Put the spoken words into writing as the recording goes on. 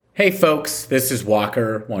Hey folks, this is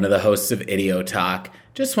Walker, one of the hosts of Idio Talk.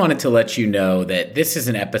 Just wanted to let you know that this is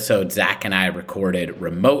an episode Zach and I recorded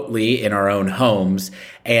remotely in our own homes,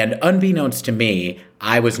 and unbeknownst to me,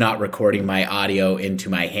 I was not recording my audio into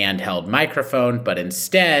my handheld microphone, but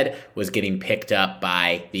instead was getting picked up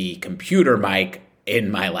by the computer mic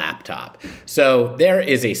in my laptop. So there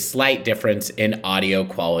is a slight difference in audio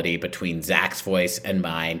quality between Zach's voice and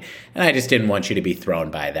mine, and I just didn't want you to be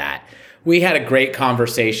thrown by that. We had a great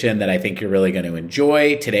conversation that I think you're really going to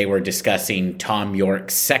enjoy. Today we're discussing Thom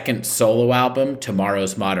Yorke's second solo album,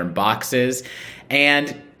 Tomorrow's Modern Boxes.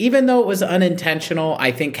 And even though it was unintentional,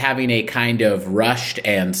 I think having a kind of rushed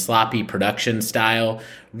and sloppy production style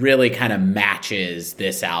really kind of matches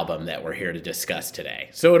this album that we're here to discuss today.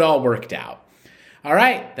 So it all worked out. All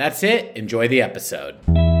right, that's it. Enjoy the episode.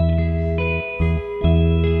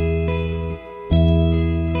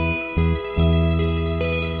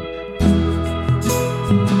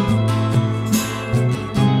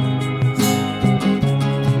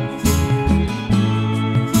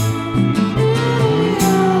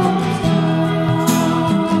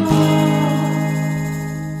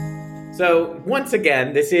 So once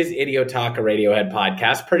again, this is Idio Talk, a Radiohead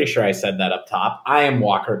podcast. Pretty sure I said that up top. I am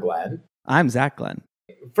Walker Glenn. I'm Zach Glenn.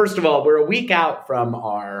 First of all, we're a week out from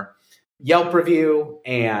our Yelp review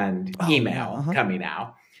and email coming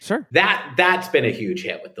out. Sure. That's been a huge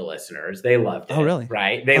hit with the listeners. They loved it. Oh, really?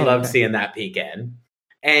 Right? They loved seeing that peek in.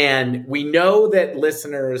 And we know that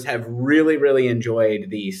listeners have really, really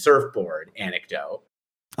enjoyed the surfboard anecdote.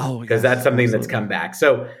 Oh, because that's something that's come back.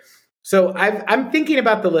 So I'm thinking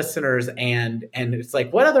about the listeners and it's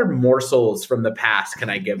like, what other morsels from the past can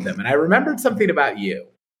I give them? And I remembered something about you,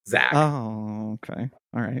 Zach. Oh, okay.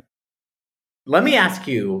 All right. Let me ask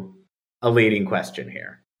you a leading question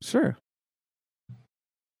here. Sure.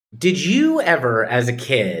 Did you ever, as a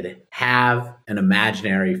kid, have an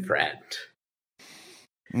imaginary friend?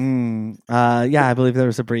 Yeah, I believe there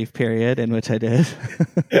was a brief period in which I did.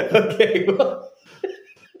 Okay, well,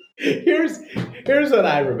 here's what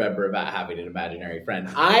I remember about having an imaginary friend.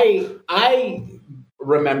 I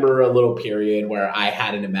remember a little period where I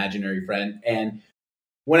had an imaginary friend, and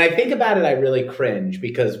when I think about it, I really cringe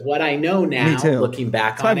because what I know now, looking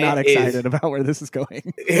back on it, I'm not excited about where this is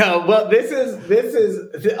going. Yeah, well, this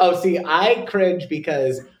is. Oh, see, I cringe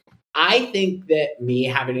because I think that me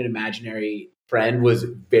having an imaginary friend was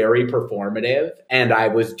very performative, and I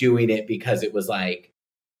was doing it because it was like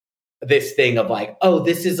this thing of like, oh,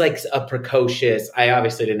 this is like a precocious. I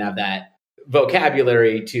obviously didn't have that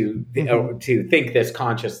vocabulary to think this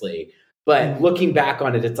consciously. But looking back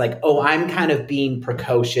on it, it's like, oh, I'm kind of being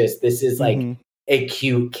precocious. This is like a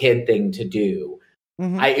cute kid thing to do.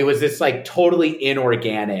 It was this like totally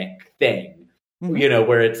inorganic thing,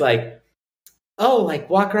 where it's like, oh, like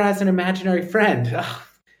Walker has an imaginary friend. Oh,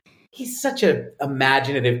 he's such an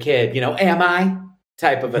imaginative kid. Am I?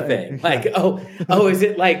 Type of a thing. Like, oh, is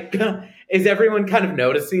it like, is everyone kind of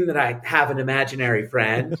noticing that I have an imaginary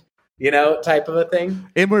friend? Type of a thing.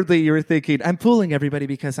 Inwardly, you were thinking, I'm fooling everybody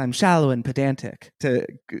because I'm shallow and pedantic, to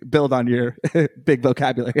build on your big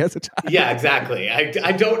vocabulary as a child. Yeah, exactly. I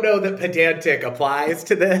don't know that pedantic applies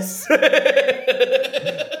to this,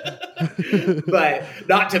 but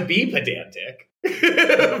not to be pedantic,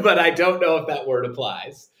 but I don't know if that word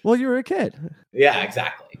applies. Well, you were a kid. Yeah,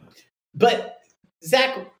 exactly. But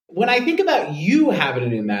Zach, when I think about you having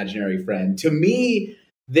an imaginary friend, to me,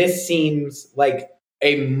 this seems like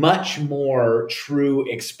a much more true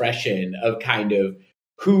expression of kind of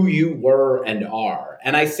who you were and are.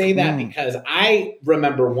 And I say that because I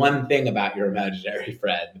remember one thing about your imaginary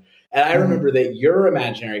friend. And I remember that your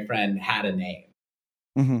imaginary friend had a name.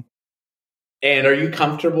 And are you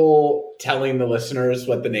comfortable telling the listeners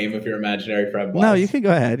what the name of your imaginary friend was? No, you can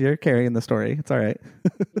go ahead. You're carrying the story. It's all right.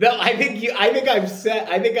 No, I think I've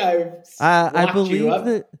I believe you up.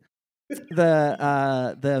 That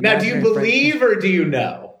the now, do you believe or do you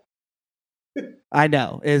know? I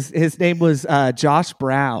know. His name was Josh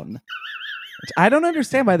Brown. I don't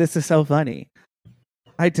understand why this is so funny.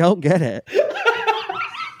 I don't get it.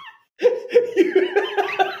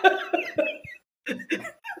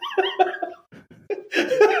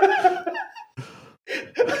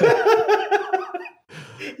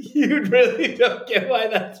 You really don't get why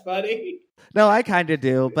that's funny? No, I kind of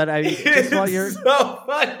do, but just while you're so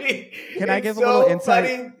funny. Can I give a little insight?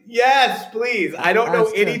 Funny. Yes, please. I don't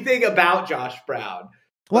know anything about Josh Brown.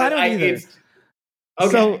 Well, I don't either.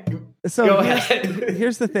 Okay. So go ahead.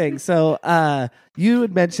 Here's the thing. So you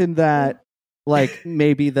had mentioned that like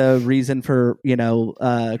maybe the reason for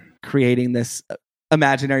creating this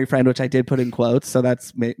imaginary friend, which I did put in quotes. So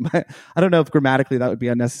that's I don't know if grammatically that would be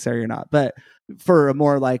unnecessary or not, but for a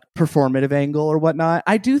more like performative angle or whatnot.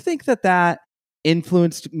 I do think that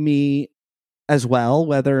influenced me as well,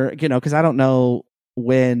 whether, because I don't know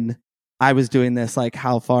when I was doing this, like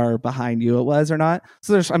how far behind you it was or not.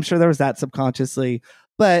 So I'm sure there was that subconsciously,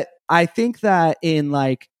 but I think that in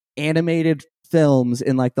like animated films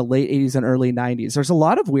in like the late 80s and early 90s, there's a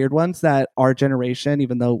lot of weird ones that our generation,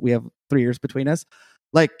 even though we have 3 years between us,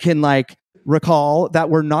 like can like recall that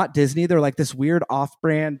were not Disney. They're like this weird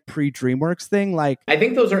off-brand pre-DreamWorks thing. Like I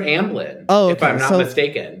think those are Amblin, if I'm not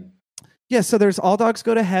mistaken. Yeah, so there's All Dogs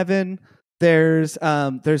Go to Heaven. There's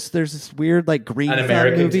this weird like green An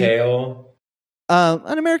American movie. Tale.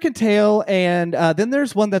 An American Tale, and then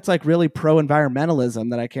there's one that's like really pro-environmentalism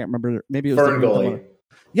that I can't remember. Maybe it was Ferngully.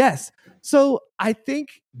 Yes. So I think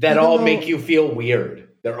that all make you feel weird.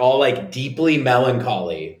 They're all like deeply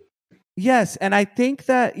melancholy. Yes, and I think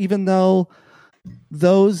that even though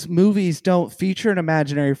those movies don't feature an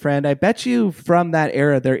imaginary friend, I bet you from that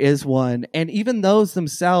era there is one, and even those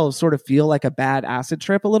themselves sort of feel like a bad acid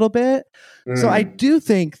trip a little bit. So I do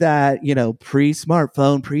think that,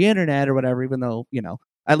 pre-smartphone, pre-internet or whatever, even though,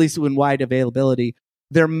 at least in wide availability,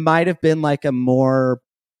 there might have been like a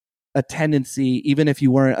tendency, even if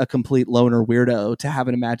you weren't a complete loner weirdo, to have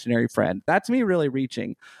an imaginary friend. That's me really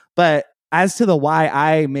reaching. But as to the why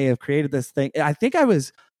I may have created this thing, I think I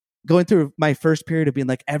was going through my first period of being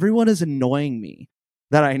like, everyone is annoying me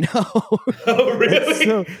that I know. Oh, really?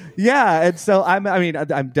 So, yeah. And so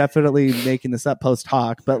I'm definitely making this up post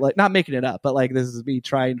hoc, but like not making it up, but like this is me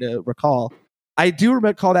trying to recall. I do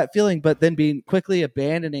recall that feeling, but then being quickly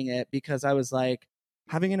abandoning it because I was like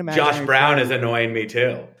having an imaginary Josh Brown friend. is annoying me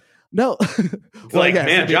too. No. It's well, like, yes,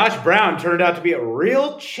 man, Josh Brown turned out to be a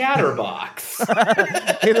real chatterbox.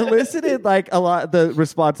 It elicited like a lot the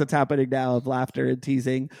response that's happening now of laughter and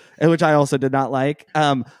teasing, and which I also did not like.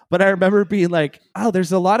 But I remember being like, oh,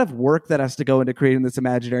 there's a lot of work that has to go into creating this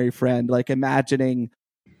imaginary friend, like imagining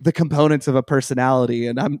the components of a personality,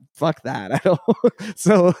 and I'm fuck that. I don't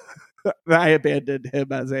so I abandoned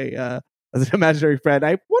him as an imaginary friend.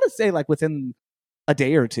 I want to say like within a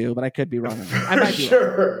day or two, but I could be wrong.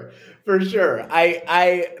 For sure.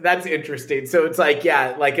 I that's interesting. So it's like,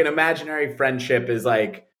 yeah, like an imaginary friendship is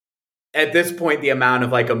like, at this point, the amount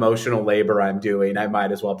of like emotional labor I'm doing, I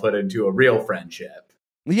might as well put into a real friendship.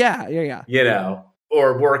 Yeah.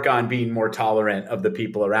 Or work on being more tolerant of the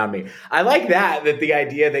people around me. I like that the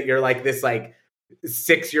idea that you're like this like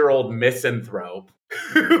 6-year-old misanthrope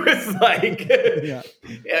who is like,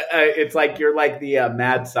 it's like you're like the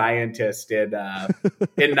mad scientist in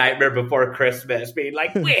Nightmare Before Christmas, being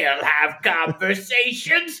like, we'll have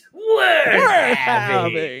conversations we're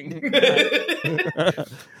having.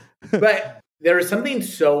 But there is something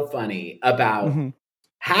so funny about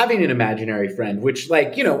having an imaginary friend, which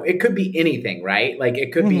like, it could be anything, right? Like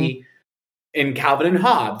it could be in Calvin and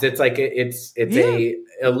Hobbes. It's like, it's a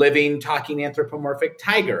living, talking anthropomorphic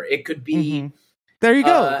tiger. It could be, there you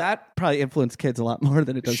go. That probably influenced kids a lot more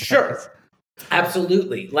than it does. Sure. Kids.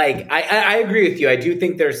 Absolutely. Like, I agree with you. I do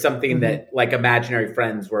think there's something that like imaginary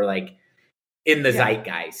friends were like in the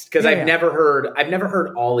zeitgeist. Cause I've never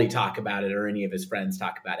heard Ollie talk about it or any of his friends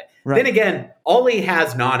talk about it. Right. Then again, Ollie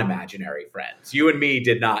has non-imaginary friends. You and me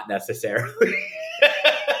did not necessarily.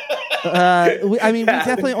 We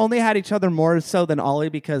definitely only had each other more so than Ollie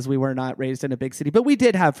because we were not raised in a big city, but we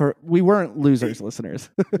did have we weren't losers, listeners.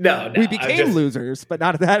 No, we became losers, but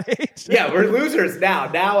not at that age. Yeah, we're losers now.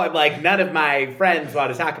 Now I'm like, none of my friends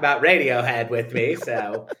want to talk about Radiohead with me,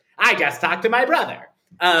 so I just talk to my brother.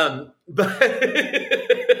 But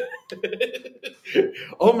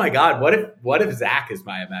oh my God, what if Zach is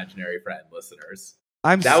my imaginary friend, listeners?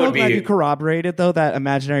 I'm so glad you corroborated, though, that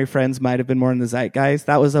imaginary friends might have been more in the zeitgeist.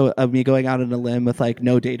 That was me going out on a limb with like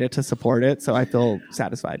no data to support it, so I feel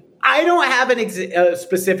satisfied. I don't have a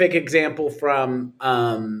specific example from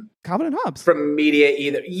Calvin and Hobbes from media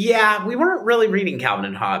either. Yeah, we weren't really reading Calvin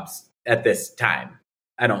and Hobbes at this time,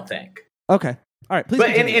 I don't think. Okay, all right. Please but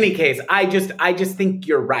continue. In any case, I just think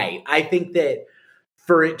you're right. I think that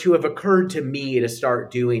for it to have occurred to me to start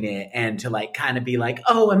doing it and to like kind of be like,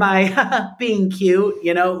 oh, am I being cute?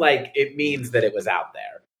 Like it means that it was out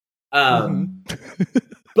there.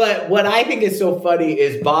 But what I think is so funny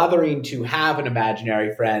is bothering to have an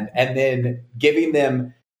imaginary friend and then giving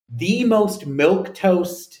them the most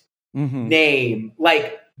milquetoast name.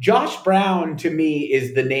 Like Josh Brown to me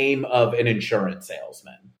is the name of an insurance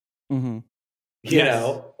salesman, you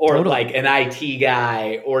know, or totally. Like an IT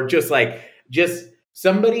guy or just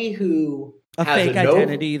somebody who a has fake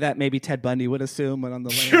identity that maybe Ted Bundy would assume when on the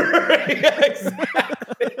land. Sure, yeah,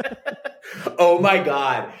 exactly. Oh my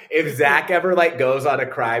God. If Zach ever like goes on a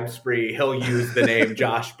crime spree, he'll use the name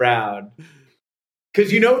Josh Brown.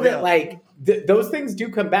 Because you know that like those things do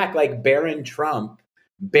come back, like Baron Trump.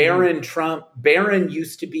 Baron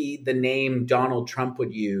used to be the name Donald Trump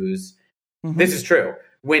would use. This is true.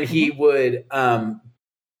 When he would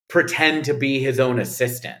pretend to be his own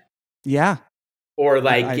assistant. Yeah. Or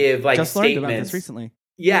like give like just statements. Learned about this recently.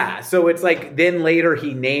 Yeah. So it's like then later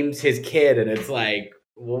he names his kid and it's like,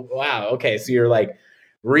 wow, okay. So you're like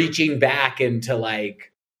reaching back into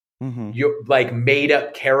like you like made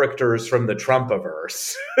up characters from the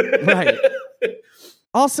Trumpaverse. Right.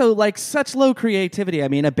 Also, like such low creativity. I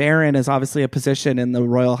mean, a baron is obviously a position in the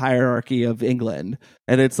royal hierarchy of England.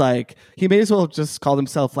 And it's like, he may as well just call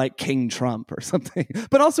himself like King Trump or something.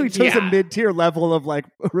 But also he chose a mid-tier level of like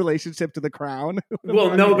relationship to the crown.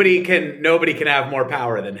 Well, nobody can have more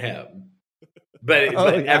power than him. But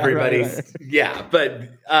everybody's but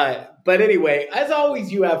anyway, as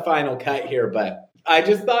always, you have final cut here, but I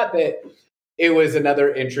just thought that it was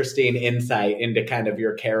another interesting insight into kind of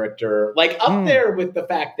your character, like up there with the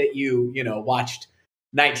fact that you watched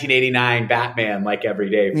 1989 Batman like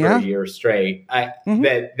every day for a year straight.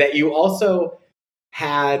 That you also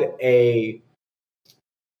had it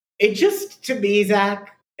just, to me,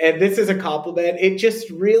 Zach, and this is a compliment, it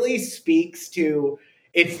just really speaks to,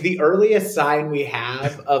 it's the earliest sign we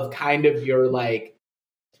have of kind of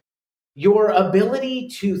your ability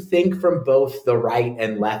to think from both the right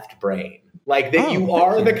and left brain. Like that you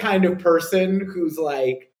are the kind of person who's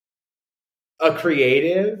like a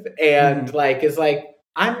creative and like is like,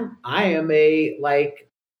 I'm an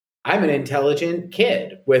intelligent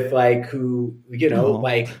kid with like who,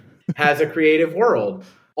 like has a creative world.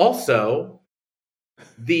 Also,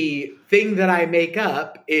 the thing that I make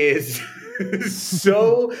up is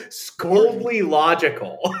so coldly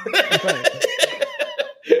logical.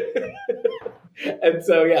 And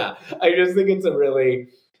so, yeah, I just think it's a really,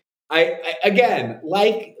 I again,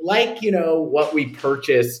 like what we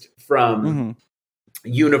purchased from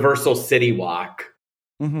Universal City Walk,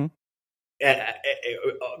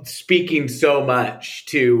 speaking so much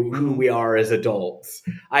to who we are as adults.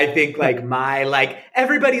 I think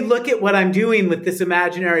everybody look at what I'm doing with this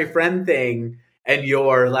imaginary friend thing, and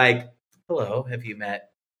you're like, hello, have you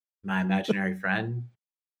met my imaginary friend,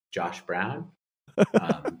 Josh Brown?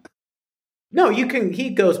 No, you can. He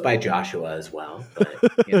goes by Joshua as well, but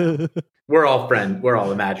we're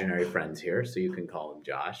all imaginary friends here, so you can call him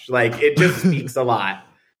Josh. Like it just speaks a lot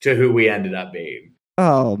to who we ended up being.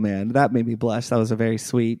 Oh man, that made me blush. That was a very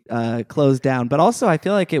sweet close down, but also I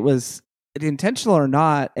feel like it was intentional or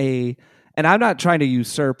not and I'm not trying to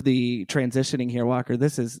usurp the transitioning here, Walker.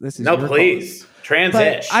 This is no, please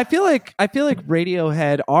transition. I feel like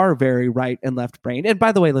Radiohead are very right and left brain. And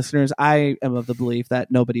by the way, listeners, I am of the belief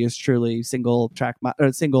that nobody is truly single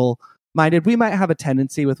minded. We might have a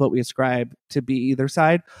tendency with what we ascribe to be either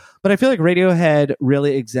side, but I feel like Radiohead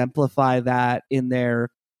really exemplify that in their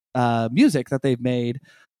music that they've made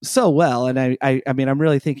so well. And I mean, I'm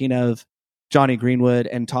really thinking of Johnny Greenwood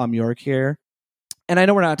and Thom Yorke here. And I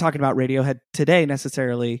know we're not talking about Radiohead today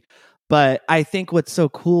necessarily, but I think what's so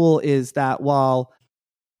cool is that while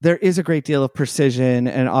there is a great deal of precision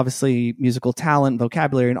and obviously musical talent,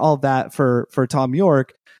 vocabulary, and all of that for Thom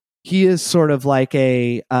Yorke, he is sort of like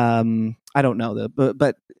a I don't know,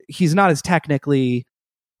 but he's not as technically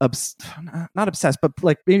not obsessed, but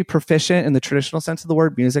like maybe proficient in the traditional sense of the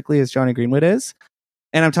word musically as Johnny Greenwood is.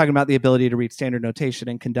 And I'm talking about the ability to read standard notation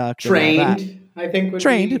and conduct. Trained, I think.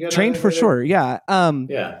 Trained for sure. Yeah.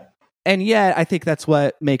 Yeah. And yet I think that's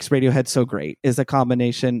what makes Radiohead so great is that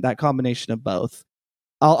combination of both.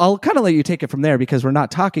 I'll kind of let you take it from there because we're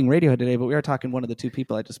not talking Radiohead today, but we are talking one of the two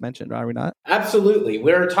people I just mentioned, are we not? Absolutely.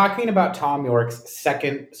 We're talking about Thom Yorke's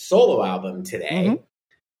second solo album today,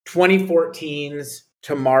 2014's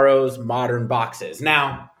Tomorrow's Modern Boxes.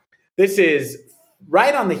 Now, this is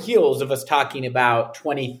right on the heels of us talking about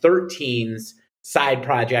 2013's side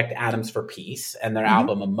project Atoms for Peace and their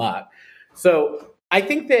album Amok. So I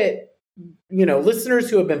think that,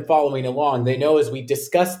 listeners who have been following along, they know as we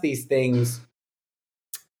discuss these things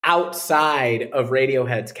outside of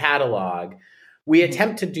Radiohead's catalog, we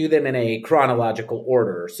attempt to do them in a chronological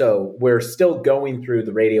order. So we're still going through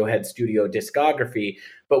the Radiohead studio discography,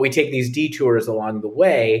 but we take these detours along the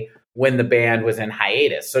way when the band was in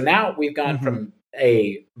hiatus. So now we've gone from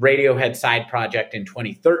a Radiohead side project in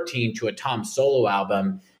 2013 to a Thom solo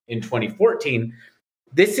album in 2014.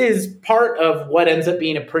 This is part of what ends up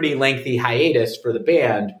being a pretty lengthy hiatus for the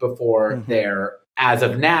band before their, as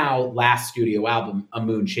of now, last studio album, A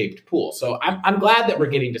Moon-Shaped Pool. So I'm glad that we're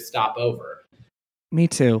getting to stop over. Me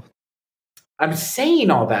too. I'm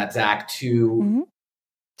saying all that, Zach, to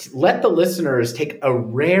let the listeners take a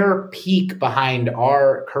rare peek behind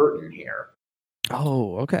our curtain here.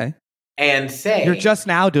 Oh, okay. And say, you're just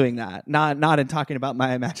now doing that, not in talking about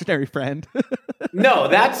my imaginary friend. No,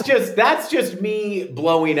 that's just me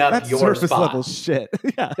blowing up that's your surface spot. level shit.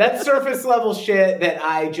 Yeah. That's surface level shit that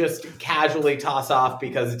I just casually toss off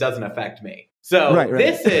because it doesn't affect me. So right.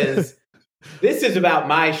 This is about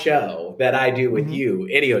my show that I do with Mhm. you,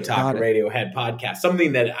 Idiot Talk, a Radiohead podcast,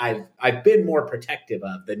 something that I've been more protective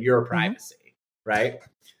of than your privacy, right?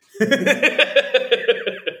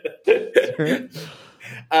 Sure.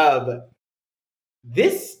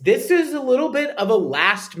 This is a little bit of a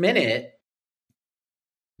last minute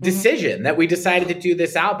decision that we decided to do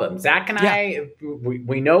this album. Zach and I,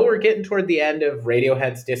 we know we're getting toward the end of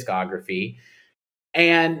Radiohead's discography,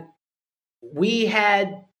 and we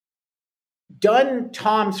had done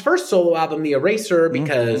Thom's first solo album, The Eraser,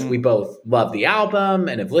 because we both love the album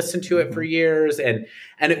and have listened to it for years, and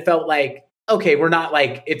it felt like, okay, we're not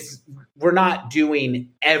doing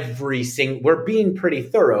every single, we're being pretty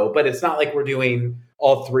thorough, but it's not like we're doing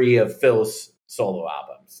all three of Phil's solo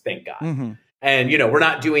albums, thank God. And, we're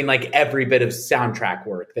not doing like every bit of soundtrack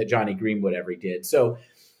work that Johnny Greenwood ever did. So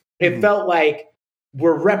it felt like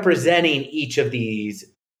we're representing each of these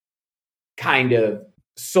kind of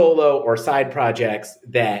solo or side projects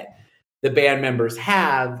that the band members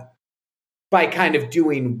have by kind of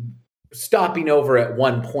stopping over at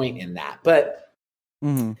one point in that. But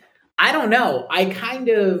I don't know. I kind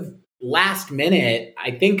of last minute,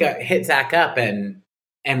 I think hit Zach up and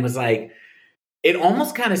was like, it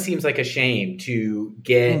almost kind of seems like a shame to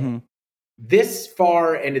get this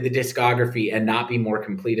far into the discography and not be more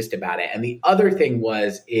completist about it. And the other thing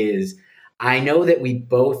is I know that we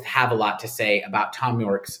both have a lot to say about Thom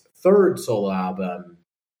Yorke's third solo album,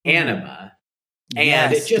 Anima.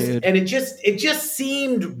 And it just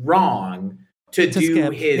seemed wrong to do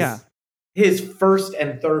skip. his first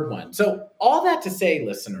and third one. So all that to say,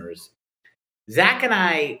 listeners, Zach and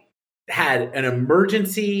I had an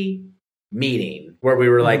emergency meeting where we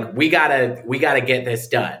were like, we gotta get this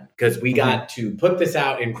done because we got to put this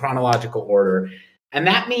out in chronological order. And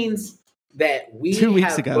that means that we 2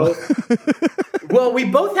 weeks ago. we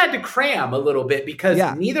both had to cram a little bit because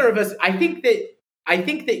neither of us, I think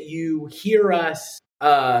that you hear us,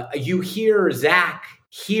 you hear Zach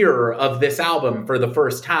hear of this album for the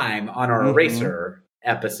first time on our Eraser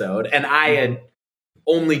episode. And I had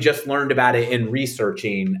only just learned about it in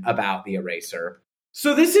researching about the Eraser.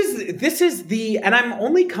 So this is and I'm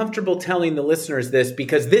only comfortable telling the listeners this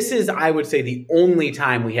because this is, I would say, the only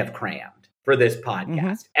time we have crammed for this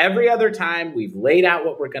podcast. Every other time we've laid out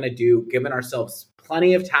what we're going to do, given ourselves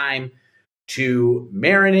plenty of time to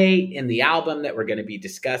marinate in the album that we're going to be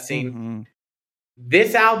discussing.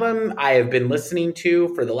 This album I have been listening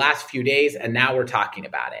to for the last few days, and now we're talking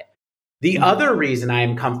about it. The other reason I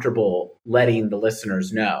am comfortable letting the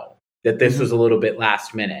listeners know that this was a little bit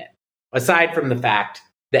last minute, aside from the fact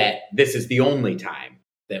that this is the only time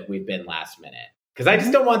that we've been last minute, because I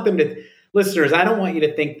just don't want them to, listeners, I don't want you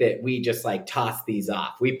to think that we just like toss these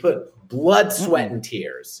off. We put blood, sweat, and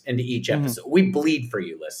tears into each episode. We bleed for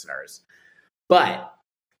you, listeners. But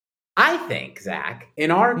I think, Zach,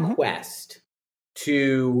 in our quest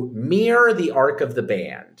to mirror the arc of the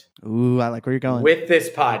band. Ooh, I like where you're going. With this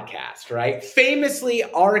podcast, right? Famously,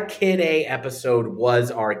 our Kid A episode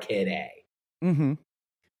was our Kid A.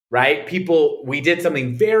 Right? We did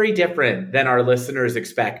something very different than our listeners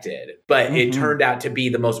expected, but it turned out to be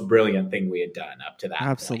the most brilliant thing we had done up to that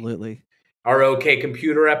Absolutely. point. Our OK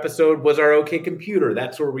Computer episode was our OK Computer.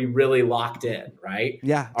 That's where we really locked in, right?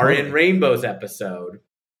 Yeah. Our Totally. In Rainbows episode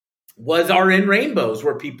was our In Rainbows,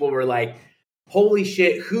 where people were like, holy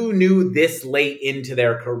shit, who knew this late into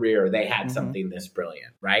their career they had something this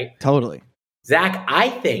brilliant, right? Totally. Zach, I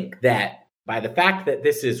think that by the fact that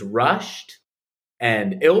this is rushed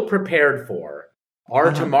and ill-prepared for,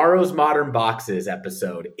 our Tomorrow's Modern Boxes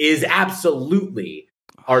episode is absolutely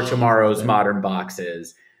our Tomorrow's Modern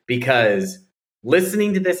Boxes, because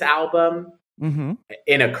listening to this album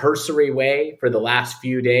in a cursory way for the last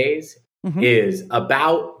few days is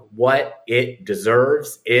about what it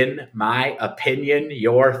deserves, in my opinion.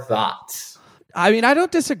 Your thoughts? I mean, I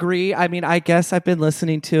don't disagree. I mean, I guess I've been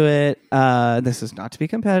listening to it. This is not to be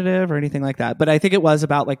competitive or anything like that, but I think it was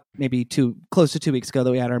about like maybe close to 2 weeks ago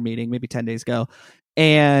that we had our meeting, maybe 10 days ago.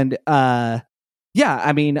 And I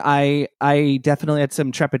mean, I definitely had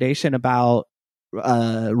some trepidation about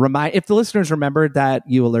if the listeners remembered that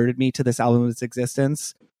you alerted me to this album's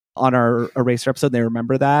existence on our Eraser episode, they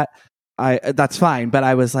remember that. That's fine, but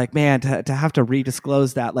I was like, man, to have to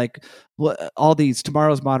redisclose that, like, all these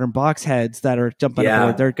Tomorrow's Modern Box heads that are jumping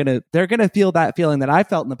aboard, they're gonna feel that feeling that I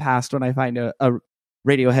felt in the past when I find a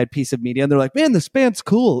Radiohead piece of media, and they're like, man, this band's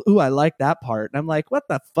cool. Ooh, I like that part. And I'm like, what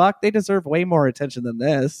the fuck? They deserve way more attention than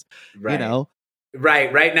this. Right. You know?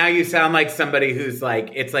 Right now you sound like somebody who's like,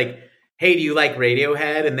 it's like, hey, do you like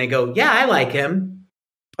Radiohead? And they go, yeah, I like him.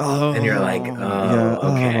 Oh, and you're like,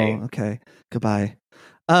 okay. Okay. Goodbye.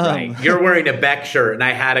 Right. You're wearing a Beck shirt, and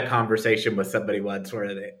I had a conversation with somebody once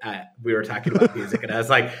where we were talking about music, and I was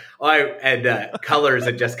like, Colors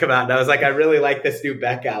had just come out, and I was like, I really like this new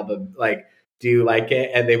Beck album. Like, do you like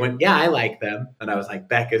it? And they went, yeah, I like them. And I was like,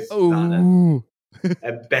 Beck is not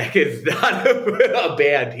a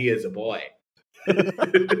band. He is a boy.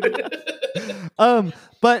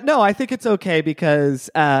 But no, I think it's okay because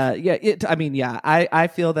I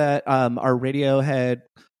feel that our Radiohead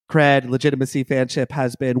cred, legitimacy, fanship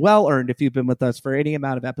has been well earned if you've been with us for any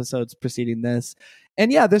amount of episodes preceding this.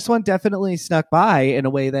 And yeah, this one definitely snuck by in a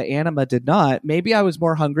way that Anima did not. Maybe I was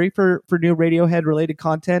more hungry for new Radiohead related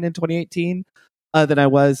content in 2018 than I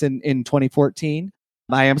was in 2014.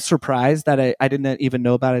 I am surprised that I didn't even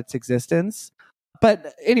know about its existence.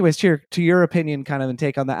 But anyways, to your opinion, kind of, and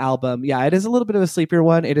take on the album, yeah, it is a little bit of a sleepier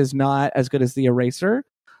one. It is not as good as The Eraser,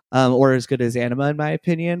 or as good as Anima, in my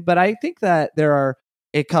opinion. But I think that there are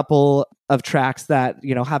a couple of tracks that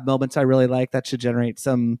have moments I really like that should generate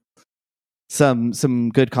some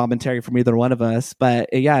good commentary from either one of us. But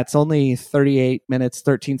yeah, it's only 38 minutes,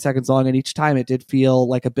 13 seconds long, and each time it did feel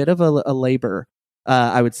like a bit of a labor,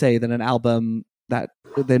 I would say, than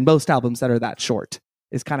most albums that are that short.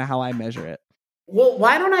 Is kind of how I measure it. Well,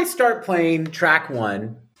 why don't I start playing track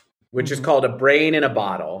 1, which is called A Brain in a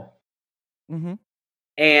Bottle. Mm-hmm.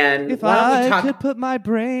 And if I could put my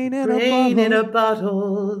brain in a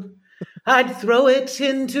bottle, I'd throw it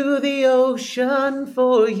into the ocean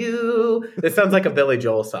for you. This sounds like a Billy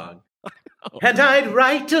Joel song. And I'd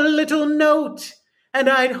write a little note, and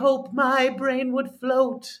I'd hope my brain would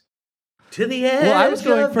float to the edge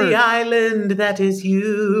of the island that is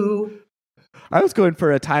you. I was going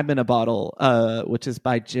for A Time in a Bottle, which is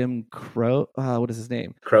by Jim Crow. What is his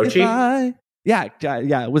name? Croce?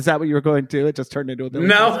 Yeah. Was that what you were going to? It just turned into a Billy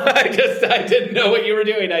No, I didn't know what you were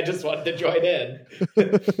doing. I just wanted to join in.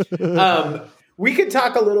 We could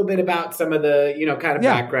talk a little bit about some of the,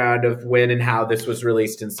 background of when and how this was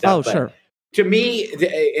released and stuff. Oh, sure. To me,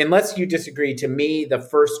 unless you disagree, to me, the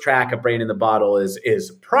first track of Brain in the Bottle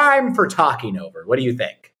is prime for talking over. What do you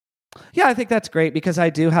think? Yeah, I think that's great because I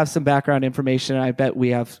do have some background information. I bet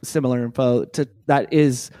we have similar info that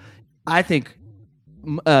is, I think,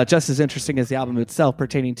 just as interesting as the album itself,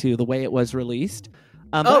 pertaining to the way it was released.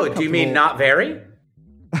 Do you mean not very?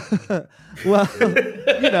 Well,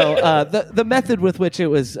 the method with which it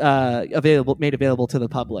was made available to the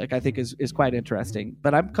public, I think is quite interesting.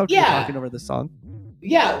 But I'm comfortable talking over this song.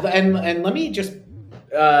 Yeah, and let me just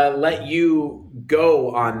let you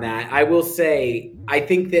go on that. I will say, I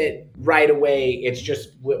think that right away, it's just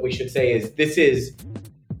what we should say is this is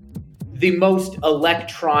the most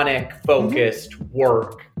electronic focused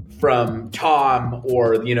work from Thom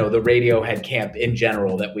or, the Radiohead camp in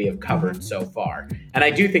general that we have covered so far. And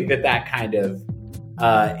I do think that kind of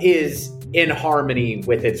is in harmony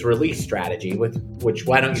with its release strategy, which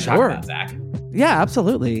why don't you talk about, Zach? Yeah,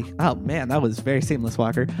 absolutely. Oh man, that was very seamless,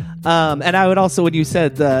 Walker. And I would also, when you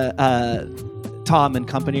said the Thom and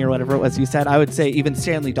Company or whatever it was you said, I would say even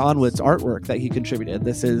Stanley Donwood's artwork that he contributed.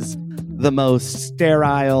 This is the most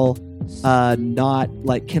sterile, not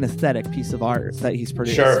like kinesthetic piece of art that he's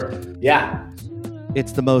produced. Sure. Yeah.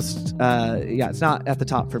 It's the most, it's not at the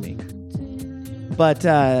top for me. But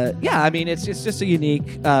it's just a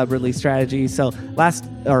unique release strategy. So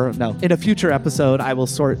in a future episode, I will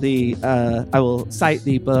cite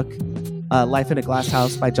the book Life in a Glass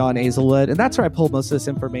House by John Azelwood, and that's where I pulled most of this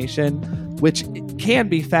information, which can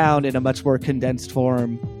be found in a much more condensed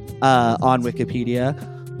form on Wikipedia.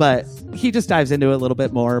 But he just dives into it a little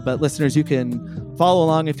bit more. But listeners, you can follow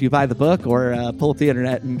along if you buy the book or pull up the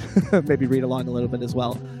internet and maybe read along a little bit as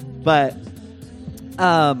well. But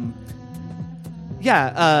in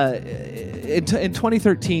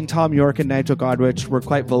 2013, Thom, Yorke, and Nigel Godrich were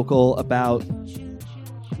quite vocal about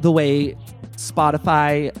the way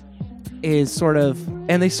Spotify is sort of,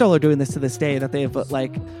 and they still are doing this to this day, that they have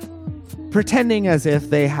pretending as if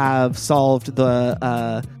they have solved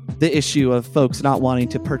the issue of folks not wanting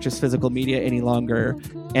to purchase physical media any longer,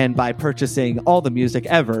 and by purchasing all the music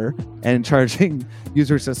ever and charging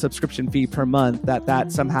users a subscription fee per month,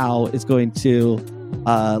 that somehow is going to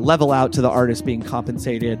level out to the artist being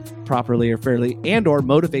compensated properly or fairly, and or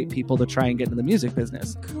motivate people to try and get into the music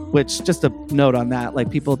business. Which, just a note on that,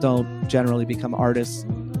 people don't generally become artists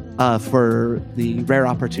for the rare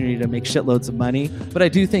opportunity to make shitloads of money. But I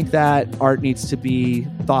do think that art needs to be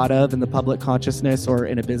thought of in the public consciousness or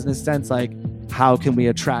in a business sense. Like, how can we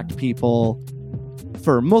attract people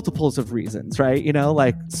for multiples of reasons, right? You know,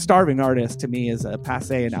 like starving artist to me is a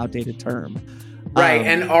passé and outdated term. Right,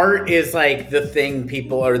 and art is like the thing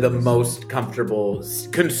people are the most comfortable,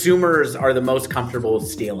 consumers are the most comfortable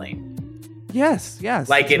stealing. Yes.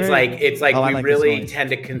 Like it's like we like really tend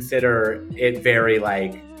to consider it very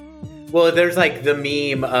like, well, there's like the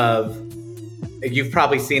meme of, you've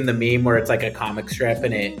probably seen the meme where it's like a comic strip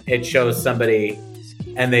and it shows somebody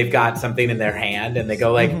and they've got something in their hand and they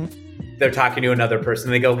go like, they're talking to another person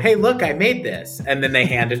and they go, hey, look, I made this. And then they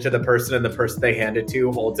hand it to the person and the person they hand it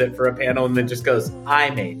to holds it for a panel and then just goes,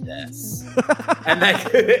 I made this. and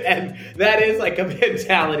that is like a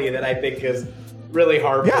mentality that I think is really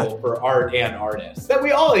harmful for art and artists that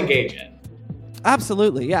we all engage in.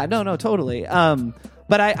 Absolutely. Yeah, no, totally.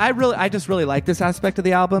 But I just really like this aspect of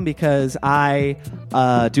the album because I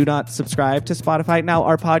do not subscribe to Spotify. Now,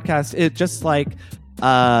 our podcast, it just like,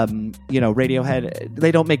 Radiohead,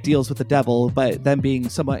 they don't make deals with the devil, but them being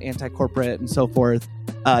somewhat anti-corporate and so forth,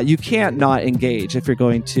 you can't not engage if you're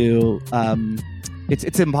going to,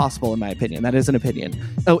 it's impossible in my opinion. That is an opinion.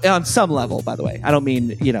 Oh, on some level, by the way. I don't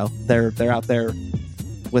mean, they're out there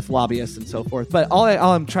with lobbyists and so forth. But all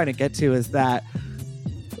I'm trying to get to is that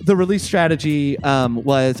the release strategy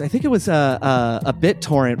was, I think it was a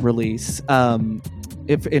BitTorrent release,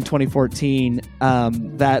 in 2014,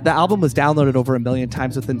 that the album was downloaded over 1 million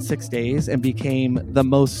times within 6 days and became the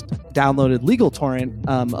most downloaded legal torrent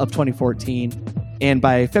of 2014. And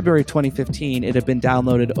by February 2015, it had been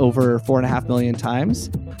downloaded over 4.5 million times.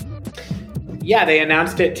 Yeah, they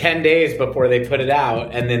announced it 10 days before they put it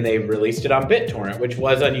out, and then they released it on BitTorrent, which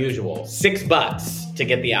was unusual. $6 to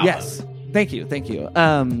get the album. Yes, thank you.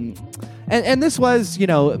 And this was,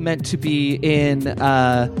 meant to be in...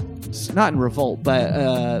 not in revolt, but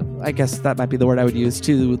I guess that might be the word I would use,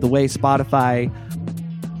 to the way Spotify,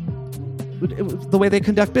 the way they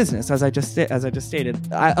conduct business, as I just stated.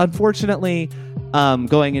 Unfortunately,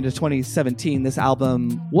 going into 2017, this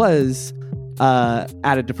album was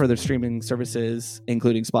added to further streaming services,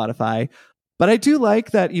 including Spotify. But I do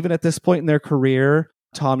like that even at this point in their career,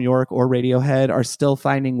 Thom, Yorke, or Radiohead are still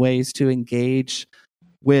finding ways to engage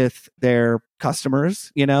with their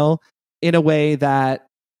customers, in a way that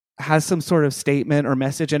has some sort of statement or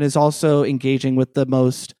message and is also engaging with the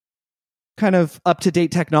most kind of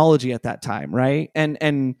up-to-date technology at that time, right?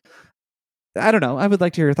 And I don't know. I would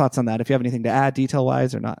like to hear your thoughts on that, if you have anything to add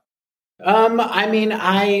detail-wise or not.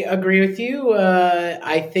 I agree with you.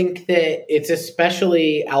 I think that it's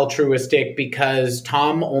especially altruistic because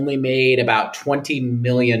Thom only made about $20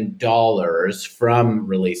 million from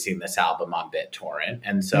releasing this album on BitTorrent.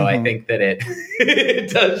 And so I think that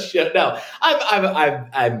it does show. No,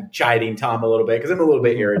 I'm chiding Thom a little bit because I'm a little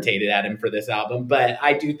bit irritated at him for this album, but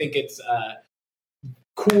I do think it's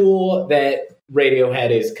cool that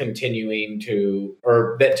Radiohead is continuing to,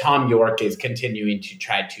 or that Thom Yorke is continuing to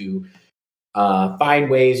try to find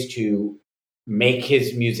ways to make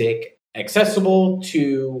his music accessible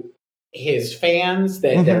to his fans,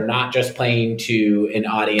 that they're not just playing to an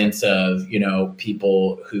audience of,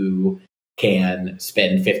 people who can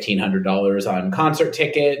spend $1,500 on concert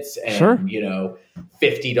tickets and,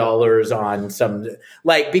 $50 on some,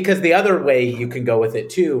 like, because the other way you can go with it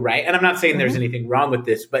too, right? And I'm not saying there's anything wrong with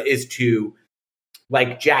this, but is to,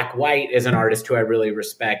 like, Jack White is an artist who I really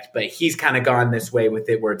respect, but he's kind of gone this way with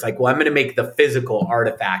it where it's like, well, I'm going to make the physical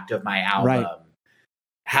artifact of my album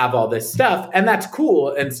have all this stuff. And that's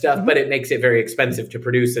cool and stuff, but it makes it very expensive to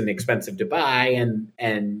produce and expensive to buy.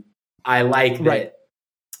 And I like that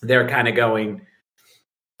they're kind of going,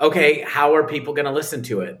 okay, how are people going to listen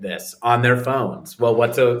to this on their phones? Well,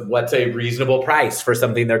 what's a reasonable price for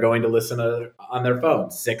something they're going to listen to on their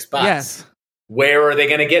phones? $6. Yes. Where are they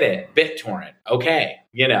going to get it? BitTorrent. Okay.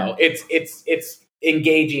 It's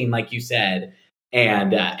engaging, like you said.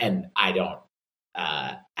 And I don't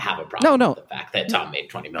have a problem with the fact that Thom made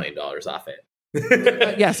 $20 million off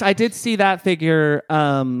it. Yes, I did see that figure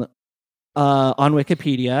on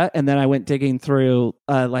Wikipedia. And then I went digging through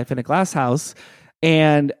Life in a Glass House.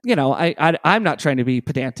 And, I'm not trying to be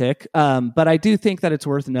pedantic, but I do think that it's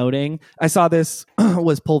worth noting. I saw this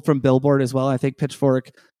was pulled from Billboard as well. I think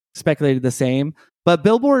Pitchfork speculated the same, but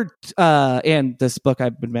Billboard and this book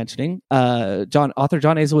I've been mentioning, author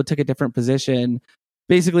John Hazelwood took a different position,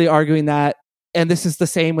 basically arguing that And this is the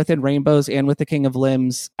same within Rainbows and with the King of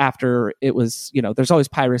Limbs after it was, there's always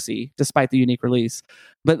piracy despite the unique release.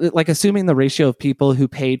 But like assuming the ratio of people who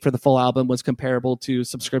paid for the full album was comparable to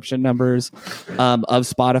subscription numbers of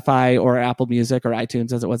Spotify or Apple Music or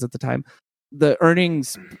iTunes as it was at the time, the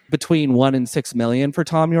earnings between 1 and 6 million for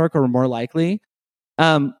Thom Yorke are more likely,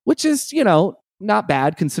 which is, not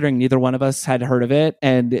bad considering neither one of us had heard of it.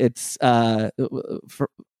 And it's for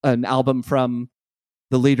an album from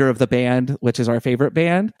the leader of the band, which is our favorite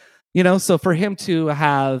band, so for him to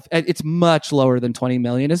have, it's much lower than 20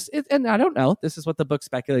 million and I don't know, this is what the book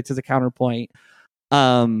speculates as a counterpoint.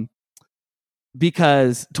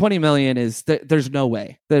 Because 20 million is there's no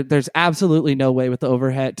way, there's absolutely no way with the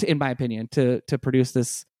overhead in my opinion to produce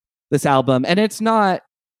this album. And it's not,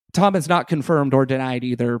 Thom has not confirmed or denied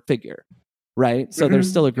either figure. Right. So there's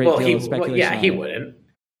still a great deal of speculation. He wouldn't.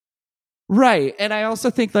 Right. And I also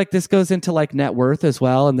think like this goes into like net worth as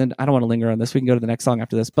well. And then I don't want to linger on this. We can go to the next song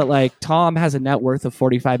after this. But like Thom has a net worth of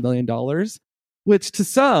 $45 million, which to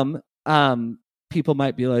some people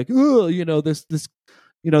might be like, oh,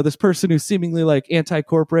 this person who's seemingly like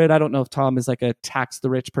anti-corporate. I don't know if Thom is like a tax the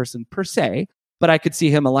rich person per se, but I could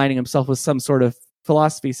see him aligning himself with some sort of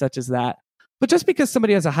philosophy such as that. But just because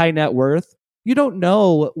somebody has a high net worth, you don't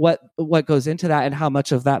know what goes into that and how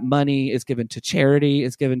much of that money is given to charity,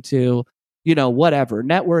 is given to, whatever.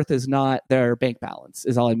 Net worth is not their bank balance,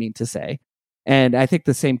 is all I mean to say. And I think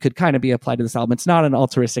the same could kind of be applied to this album. It's not an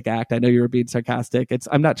altruistic act. I know you were being sarcastic.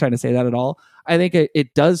 I'm not trying to say that at all. I think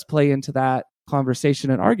it does play into that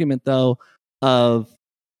conversation and argument, though, of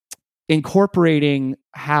incorporating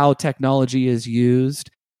how technology is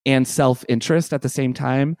used and self-interest at the same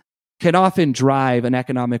time can often drive an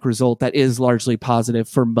economic result that is largely positive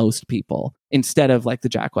for most people instead of like the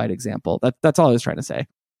Jack White example. That's all I was trying to say.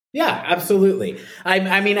 Yeah, absolutely.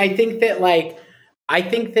 I mean, I think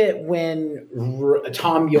that when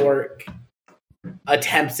Thom Yorke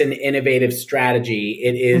attempts an innovative strategy,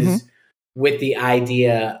 it is with the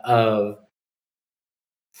idea of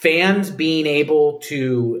fans being able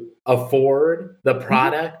to afford the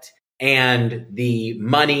product and the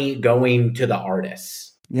money going to the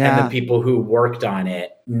artists and the people who worked on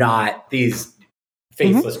it, not these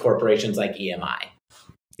faceless corporations like EMI.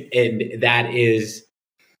 And that is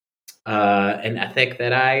an ethic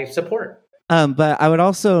that I support. But I would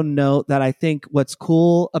also note that I think what's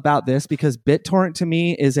cool about this, because BitTorrent to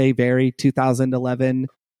me is a very 2011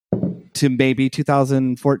 to maybe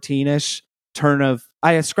 2014-ish turn of,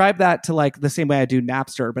 I ascribe that to like the same way I do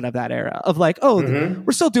Napster, but of that era of like,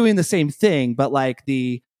 we're still doing the same thing, but like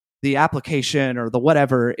the application or the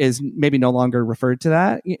whatever is maybe no longer referred to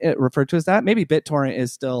as that. Maybe BitTorrent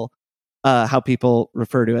is still how people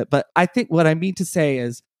refer to it. But I think what I mean to say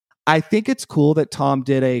is, I think it's cool that Thom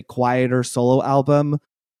did a quieter solo album,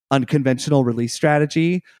 unconventional release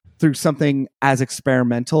strategy through something as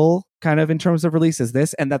experimental kind of in terms of release as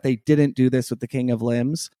this, and that they didn't do this with the King of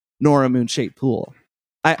Limbs nor a Moon-Shaped Pool.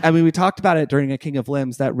 I mean, we talked about it during a King of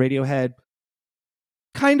Limbs that Radiohead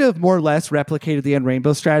kind of more or less replicated the End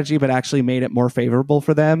Rainbow strategy, but actually made it more favorable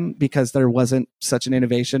for them because there wasn't such an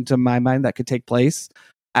innovation to my mind that could take place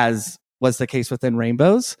as was the case within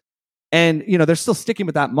Rainbows. And, they're still sticking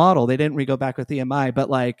with that model. They didn't go back with EMI, but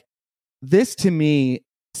like this to me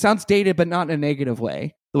sounds dated, but not in a negative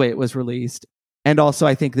way, the way it was released. And also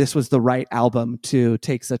I think this was the right album to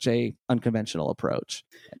take such a unconventional approach.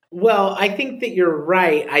 Well, I think that you're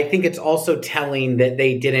right. I think it's also telling that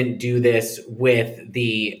they didn't do this with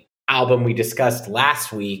the album we discussed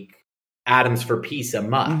last week, Atoms for Peace,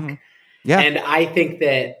 Amok. Yeah. And I think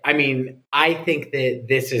that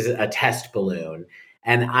this is a test balloon.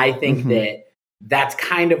 And I think that that's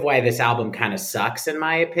kind of why this album kind of sucks, in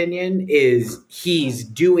my opinion, is he's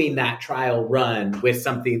doing that trial run with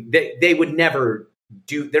something that they would never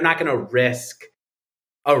do. They're not going to risk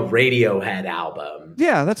a Radiohead album.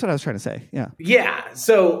 Yeah, that's what I was trying to say. Yeah. Yeah.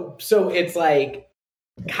 So it's like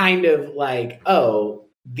kind of like, oh,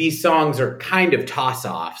 these songs are kind of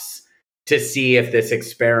toss-offs to see if this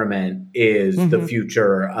experiment is the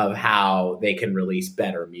future of how they can release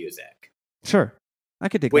better music. Sure. I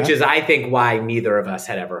could dig Which that. is, I think, why neither of us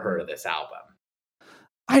had ever heard of this album.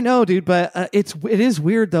 I know, dude, but it is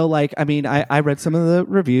weird though. Like, I mean, I read some of the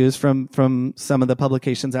reviews from some of the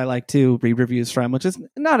publications I like to read reviews from, which is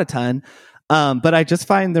not a ton. But I just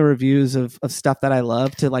find the reviews of stuff that I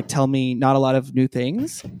love to like tell me not a lot of new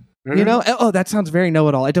things. Oh, that sounds very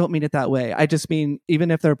know-it-all. I don't mean it that way. I just mean, even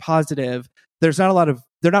if they're positive, they're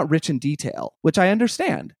not rich in detail, which I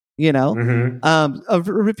understand. A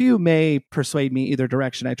review may persuade me either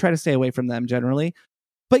direction. I try to stay away from them generally,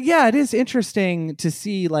 but yeah, it is interesting to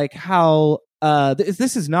see like how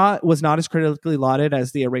This was not as critically lauded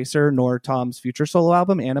as the Eraser nor Tom's future solo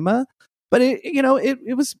album Anima, but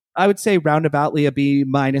it was, I would say, roundaboutly a B-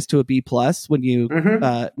 to a B+ when you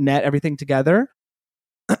net everything together.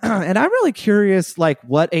 And I'm really curious, like,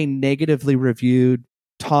 what a negatively reviewed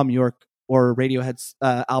Thom Yorke or Radiohead's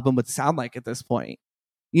album would sound like at this point.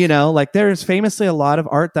 Like, there's famously a lot of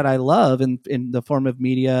art that I love in the form of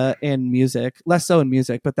media and music, less so in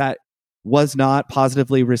music, but that was not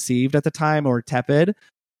positively received at the time or tepid,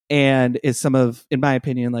 and is in my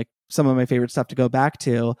opinion, like some of my favorite stuff to go back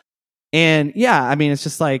to. And yeah, I mean, it's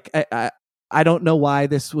just like, I don't know why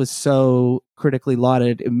this was so critically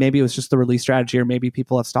lauded. Maybe it was just the release strategy, or maybe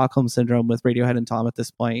people have Stockholm syndrome with Radiohead and Thom at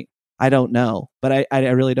this point. I don't know, but I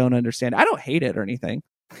really don't understand. I don't hate it or anything.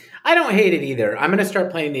 I don't hate it either. I'm going to start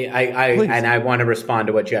playing and I want to respond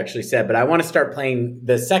to what you actually said, but I want to start playing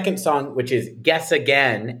the second song, which is Guess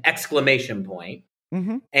Again, !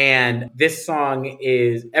 Mm-hmm. And this song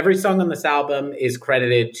every song on this album is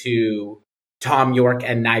credited to Thom Yorke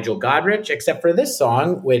and Nigel Godrich, except for this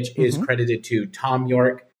song, which is credited to Thom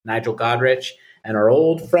Yorke, Nigel Godrich, and our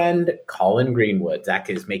old friend Colin Greenwood. Zach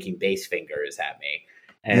is making bass fingers at me.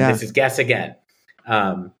 And This is Guess Again.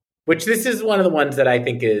 Which this is one of the ones that I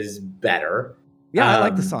think is better. Yeah, I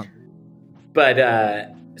like the song.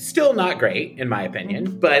 But still not great, in my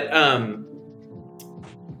opinion. But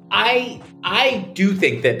I do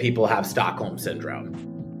think that people have Stockholm syndrome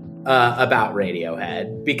about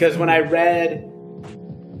Radiohead. Because when I read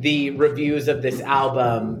the reviews of this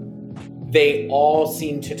album, they all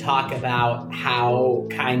seem to talk about how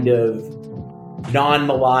kind of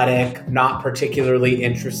non-melodic, not particularly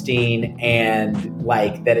interesting, and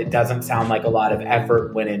like that it doesn't sound like a lot of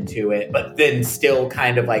effort went into it, but then still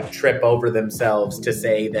kind of like trip over themselves to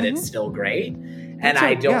say that it's still great. And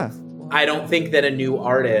I don't think that a new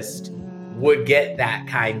artist would get that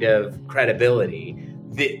kind of credibility.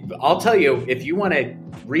 I'll tell you, if you want to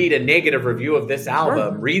read a negative review of this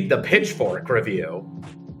album, read the Pitchfork review,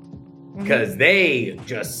 because they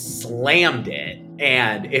just slammed it.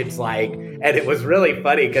 And it's like, and it was really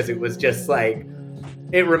funny because it was just like,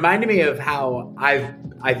 it reminded me of how I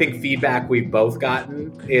think feedback we've both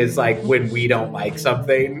gotten is like, when we don't like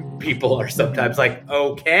something, people are sometimes like,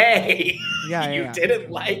 okay, you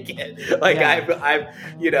didn't like it. Like I've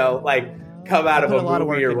like come out of a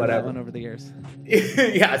movie or whatever. One over the years.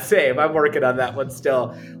 Yeah, same. I'm working on that one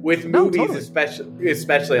still. With movies,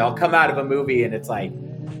 especially, I'll come out of a movie and it's like,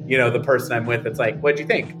 the person I'm with, it's like, what'd you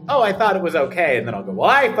think? Oh, I thought it was okay. And then I'll go, well,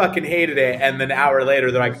 I fucking hated it. And then an hour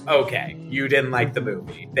later, they're like, okay, you didn't like the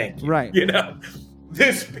movie. Thank you. Right.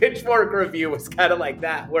 This Pitchfork review was kind of like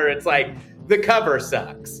that, where it's like, the cover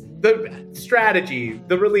sucks. The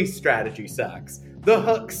release strategy sucks. The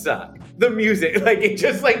hooks suck. The music, like, it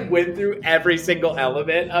just like went through every single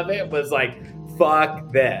element of it, was like,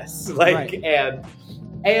 fuck this. Like, and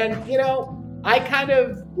I kind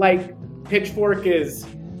of like, Pitchfork is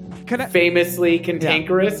famously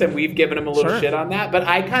cantankerous, and we've given him a little shit on that, but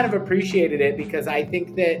I kind of appreciated it because I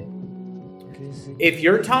think that if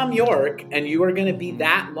you're Thom Yorke and you are going to be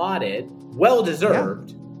that lauded, well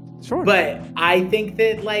deserved. But I think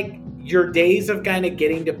that like your days of kind of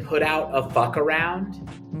getting to put out a fuck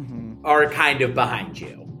around are kind of behind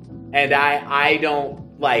you, and I don't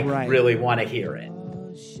really want to hear it.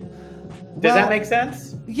 Does that make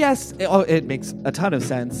sense? Yes. It makes a ton of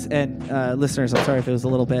sense. And listeners, I'm sorry if it was a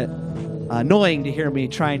little bit annoying to hear me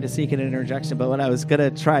trying to seek an interjection, but what I was going to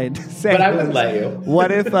try and say But I wouldn't let you. What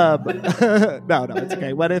if... no, it's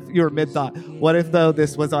okay. What if you were mid-thought? What if, though,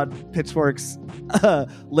 this was on Pitchfork's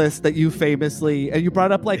list that you famously... And you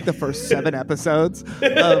brought up, like, the first 7 episodes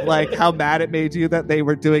of, like, how mad it made you that they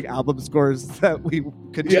were doing album scores that we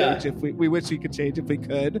could change if we wish we could change if we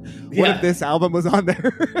could. What if this album was on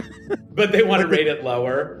there? But they want to rate it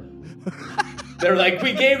lower. They're like,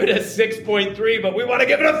 we gave it a 6.3, but we want to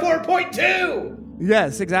give it a 4.2.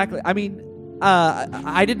 Yes, exactly. I mean,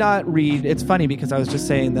 I did not read. It's funny because I was just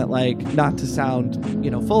saying that, like, not to sound,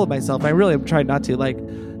 full of myself. I really am trying not to. Like,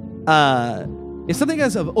 if something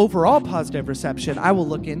has an overall positive reception, I will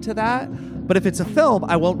look into that. But if it's a film,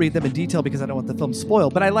 I won't read them in detail because I don't want the film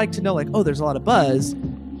spoiled. But I like to know, like, oh, there's a lot of buzz.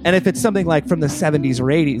 And if it's something like from the 70s or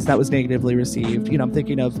 80s that was negatively received, I'm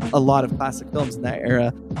thinking of a lot of classic films in that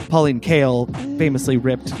era. Pauline Kael famously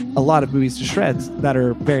ripped a lot of movies to shreds that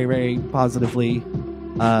are very, very positively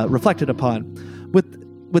reflected upon.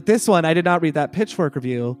 With this one, I did not read that Pitchfork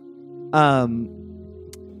review, but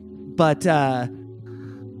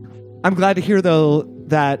I'm glad to hear, though,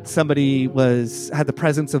 that somebody had the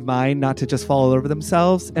presence of mind not to just fall over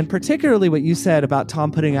themselves. And particularly what you said about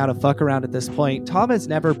Thom putting out a fuck around at this point. Thom has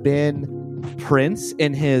never been Prince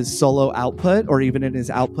in his solo output or even in his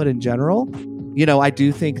output in general. You know, I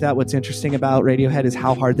do think that what's interesting about Radiohead is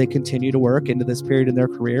how hard they continue to work into this period in their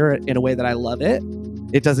career in a way that I love it.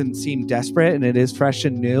 It doesn't seem desperate and it is fresh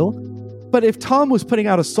and new. But if Thom was putting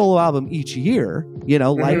out a solo album each year, you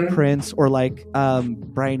know, like Prince or like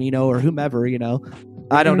Brian Eno or whomever, you know,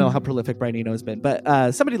 I don't know how prolific Brian Eno has been,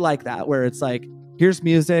 but somebody like that, where it's like, here's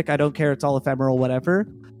music, I don't care, it's all ephemeral, whatever.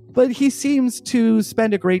 But he seems to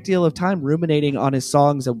spend a great deal of time ruminating on his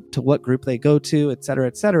songs, to what group they go to, et cetera,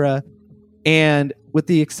 et cetera. And with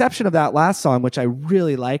the exception of that last song, which I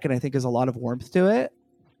really like, and I think has a lot of warmth to it,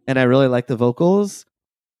 and I really like the vocals,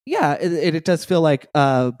 yeah, it does feel like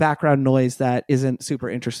background noise that isn't super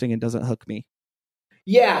interesting and doesn't hook me.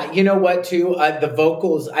 Yeah, you know what, too? The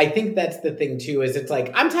vocals, I think that's the thing, too, is it's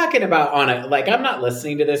like, I'm talking about I'm not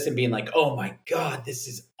listening to this and being like, oh my God, this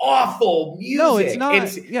is awful music. No, it's not.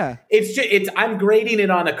 It's I'm grading it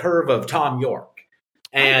on a curve of Thom Yorke.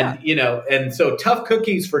 And, you know, and so tough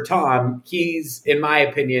cookies for Thom. He's, in my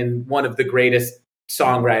opinion, one of the greatest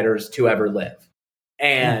songwriters to ever live.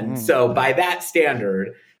 And so by that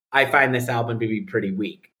standard, I find this album to be pretty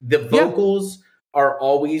weak. The vocals are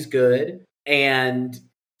always good. And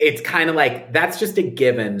it's kind of like, that's just a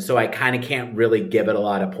given. So I kind of can't really give it a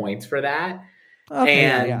lot of points for that. Okay,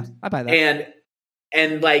 and, I buy that.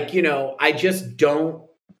 And like, you know, I just don't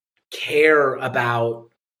care about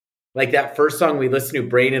like that first song we listened to,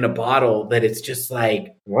 Brain in a Bottle, that it's just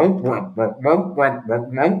like, you know,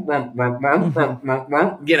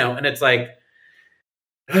 and it's like,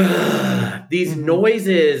 these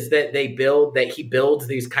noises that they build, that he builds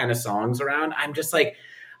these kind of songs around. I'm just like,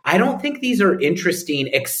 I don't think these are interesting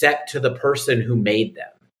except to the person who made them.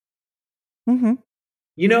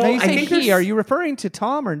 You know, now you say I think he. Are you referring to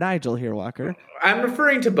Thom or Nigel here, Walker? I'm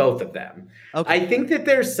referring to both of them. Okay. I think that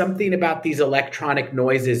there's something about these electronic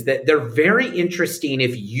noises that they're very interesting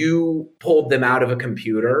if you pulled them out of a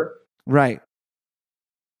computer. Right.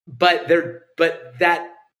 But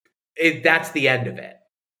that's the end of it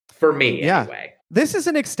for me anyway. This is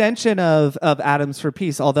an extension of Atoms for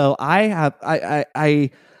Peace, although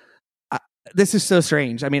this is so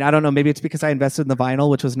strange. I mean, I don't know. Maybe it's because I invested in the vinyl,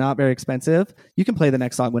 which was not very expensive. You can play the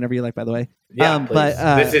next song whenever you like, by the way. Yeah, but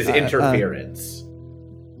this is interference.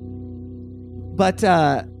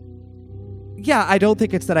 Yeah, I don't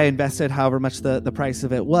think it's that I invested however much the price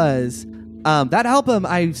of it was. That album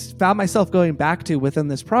I found myself going back to within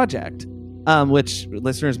this project, which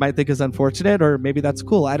listeners might think is unfortunate, or maybe that's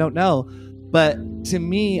cool. I don't know. But to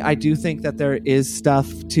me, I do think that there is stuff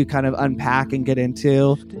to kind of unpack and get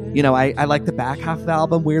into. You know, I like the back half of the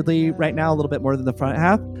album weirdly right now a little bit more than the front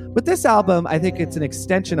half. But this album, I think it's an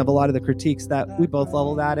extension of a lot of the critiques that we both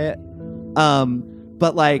leveled at it.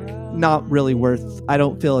 But like not really worth, I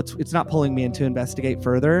don't feel it's not pulling me in to investigate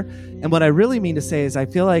further. And what I really mean to say is I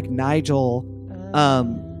feel like Nigel,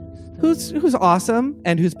 who's awesome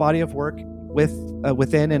and whose body of work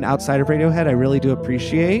within and outside of Radiohead, I really do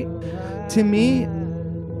appreciate. To me,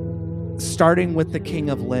 starting with the King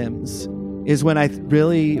of Limbs is when I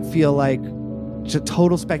really feel like,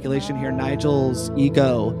 total speculation here, Nigel's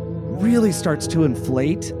ego really starts to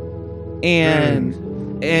inflate. And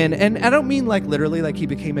I don't mean like literally like he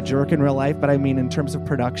became a jerk in real life, but I mean in terms of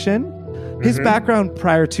production. His background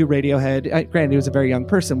prior to Radiohead, granted he was a very young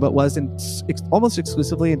person, but was almost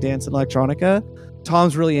exclusively in dance and electronica.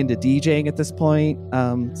 Thom's really into DJing at this point.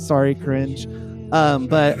 Sorry, cringe.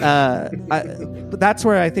 But that's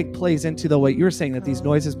where I think plays into what you were saying, that these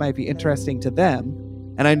noises might be interesting to them.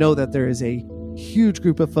 And I know that there is a huge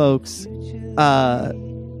group of folks,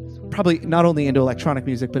 probably not only into electronic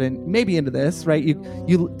music, but maybe into this, right?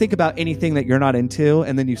 You think about anything that you're not into,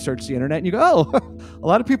 and then you search the internet and you go, oh, a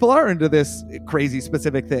lot of people are into this crazy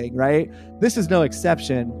specific thing, right? This is no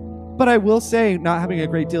exception. But I will say, not having a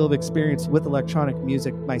great deal of experience with electronic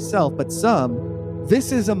music myself, but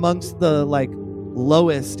this is amongst the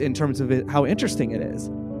lowest in terms of how interesting it is.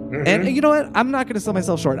 And you know what? I'm not going to sell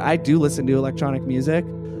myself short. I do listen to electronic music.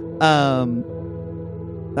 I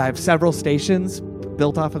have several stations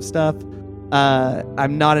built off of stuff.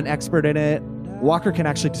 I'm not an expert in it. Walker can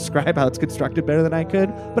actually describe how it's constructed better than I could,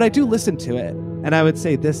 but I do listen to it. And I would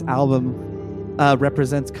say this album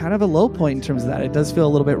represents kind of a low point in terms of that. It does feel a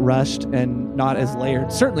little bit rushed and not as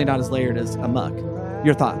layered, certainly not as layered as Amok.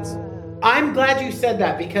 Your thoughts? I'm glad you said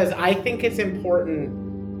that, because I think it's important,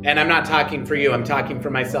 and I'm not talking for you, I'm talking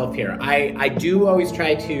for myself here. I do always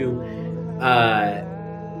try to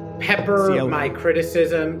pepper my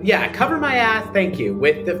criticism. Yeah, cover my ass, thank you,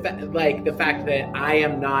 with the fact that I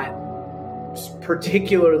am not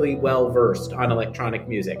particularly well-versed on electronic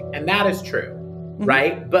music. And that is true.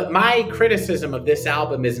 right? But my criticism of this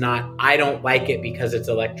album is not, I don't like it because it's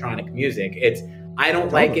electronic music. It's, I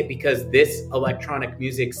don't like it because this electronic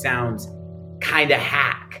music sounds kind of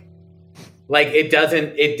hack. Like it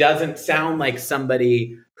doesn't sound like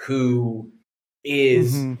somebody who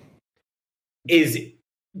is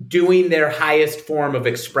doing their highest form of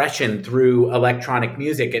expression through electronic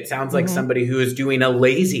music. It sounds like somebody who is doing a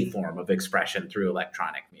lazy form of expression through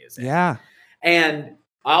electronic music. Yeah. And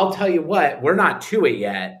I'll tell you what, we're not to it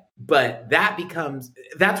yet, but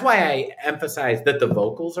that's why I emphasize that the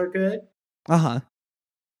vocals are good.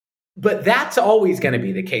 But that's always going to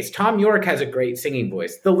be the case. Thom Yorke has a great singing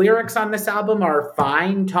voice. The lyrics on this album are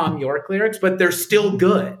fine Thom Yorke lyrics, but they're still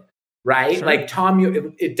good, right? Sure. Like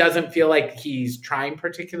it doesn't feel like he's trying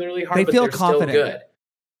particularly hard, but they're confident. Still good.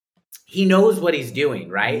 He knows what he's doing,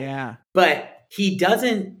 right? Yeah. But he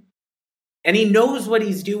doesn't, and he knows what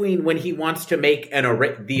he's doing when he wants to make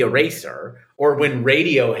the Eraser, or when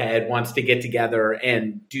Radiohead wants to get together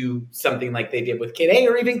and do something like they did with Kid A,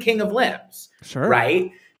 or even King of Limbs, sure,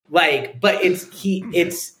 right? Like, but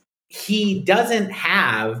he doesn't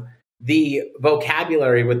have the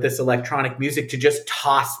vocabulary with this electronic music to just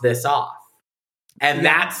toss this off. And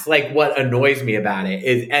that's like what annoys me about it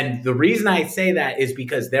is, and the reason I say that is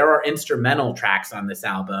because there are instrumental tracks on this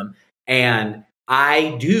album, and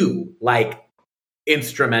I do like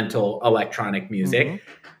instrumental electronic music.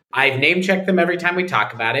 I've name checked them every time we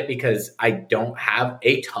talk about it because I don't have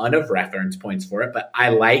a ton of reference points for it, but I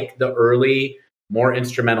like the early, more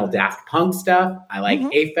instrumental Daft Punk stuff. I like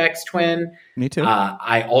Aphex Twin. Me too.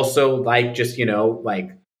 I also like just,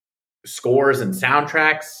 like scores and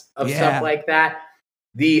soundtracks of stuff like that.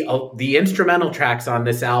 The instrumental tracks on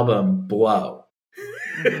this album blow,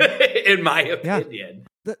 in my opinion.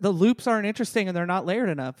 The loops aren't interesting and they're not layered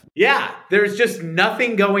enough. Yeah, there's just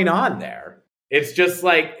nothing going on there. It's just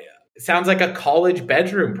like, sounds like a college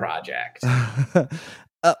bedroom project. Well,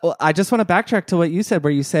 I just want to backtrack to what you said,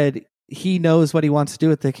 where you said he knows what he wants to do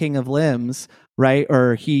with the King of Limbs, right?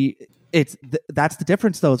 Or that's the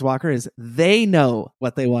difference though, is Walker, is they know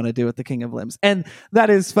what they want to do with the King of Limbs. And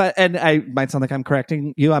that is fun. And I might sound like I'm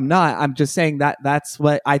correcting you. I'm not. I'm just saying that's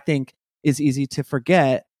what I think is easy to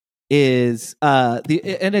forget is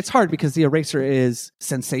and it's hard because the Eraser is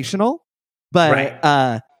sensational,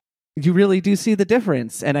 but you really do see the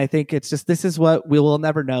difference. And I think it's just, this is what we will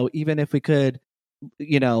never know, even if we could,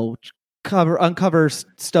 uncover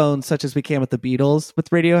stones such as we can with the Beatles, with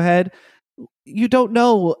Radiohead. You don't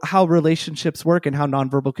know how relationships work and how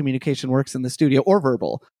nonverbal communication works in the studio, or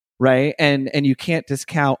verbal, right? And you can't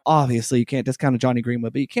discount, obviously you can't discount a Johnny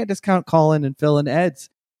Greenwood, but you can't discount Colin and Phil and Ed's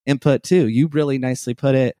input too. You really nicely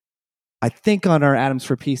put it, I think, on our Atoms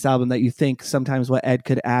for Peace album, that you think sometimes what Ed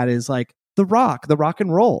could add is like the rock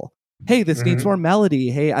and roll. Hey, this needs more melody.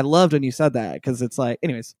 Hey, I loved when you said that, because it's like,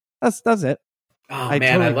 anyways, that's it. Oh,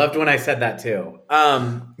 I loved when I said that too.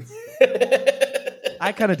 I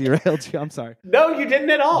kind of derailed you. I'm sorry. No, you didn't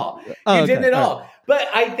at all. You didn't at all. But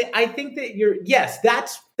I think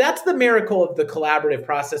that that's the miracle of the collaborative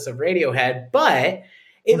process of Radiohead. But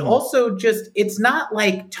it also it's not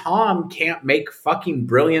like Thom can't make fucking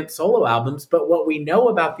brilliant solo albums. But what we know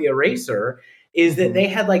about the Eraser is that they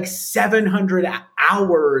had like 700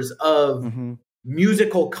 hours of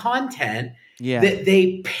musical content that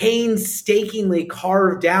they painstakingly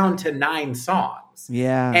carved down to 9 songs.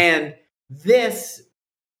 Yeah. And it's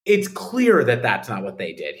clear that that's not what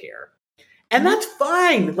they did here. And that's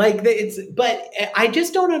fine. Like but I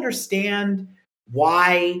just don't understand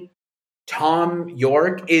why Thom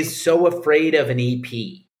Yorke is so afraid of an EP.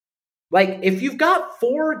 Like, if you've got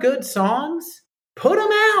 4 good songs, put them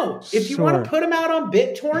out. If you want to put them out on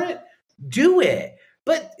BitTorrent, do it.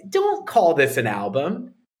 But don't call this an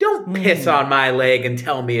album. Don't piss on my leg and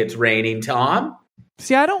tell me it's raining, Thom.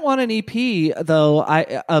 See, I don't want an EP though.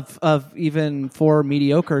 Of even 4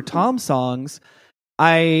 mediocre Thom songs.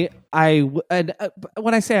 And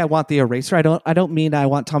when I say I want the Eraser, I don't mean I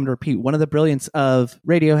want Thom to repeat. One of the brilliance of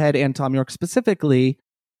Radiohead and Thom Yorke specifically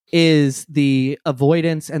is the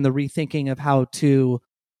avoidance and the rethinking of how to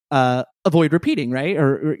avoid repeating, right?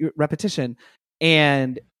 Or repetition.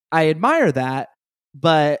 And I admire that,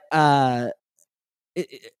 but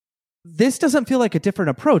this doesn't feel like a different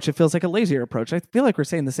approach. It feels like a lazier approach. I feel like we're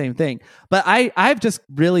saying the same thing, but I've just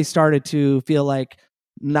really started to feel like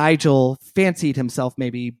Nigel fancied himself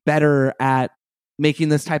maybe better at making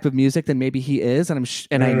this type of music than maybe he is.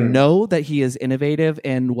 And I know that he is innovative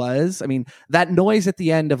and was. I mean, that noise at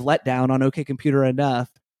the end of Letdown on OK Computer Enough,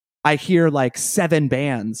 I hear like 7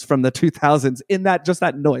 bands from the 2000s in that, just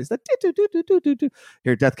that noise. That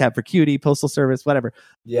hear Death Cab for Cutie, Postal Service, whatever.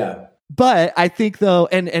 Yeah. But I think though,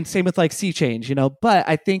 and same with like Sea Change, you know, but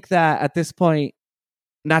I think that at this point,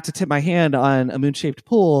 not to tip my hand on a moon-shaped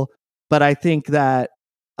pool, but I think that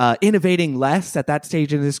innovating less at that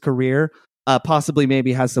stage in his career possibly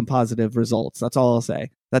maybe has some positive results. That's all I'll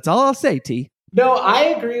say. That's all I'll say, T. No, I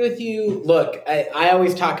agree with you. Look, I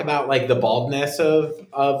always talk about like the baldness of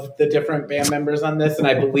the different band members on this, and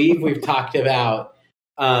I believe we've talked about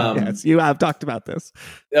yes, you have talked about this.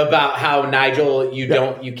 About how Nigel,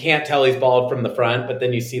 you can't tell he's bald from the front, but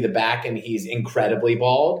then you see the back and he's incredibly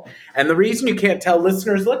bald. And the reason you can't tell,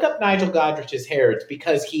 listeners, look up Nigel Godrich's hair. It's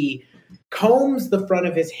because he combs the front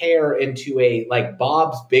of his hair into a like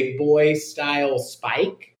Bob's Big Boy style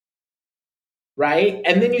spike. Right?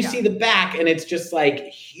 And then you see the back and it's just like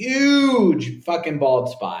huge fucking bald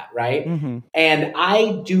spot, right? Mm-hmm. And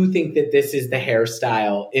I do think that this is the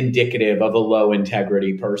hairstyle indicative of a low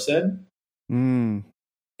integrity person. Mm.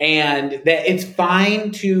 And that it's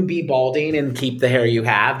fine to be balding and keep the hair you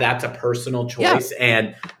have. That's a personal choice. Yeah.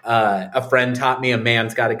 And a friend taught me a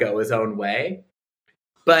man's got to go his own way.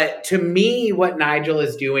 But to me, what Nigel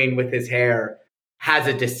is doing with his hair has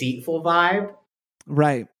a deceitful vibe.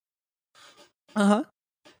 Right. Uh-huh.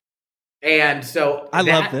 And so I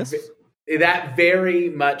love this. That very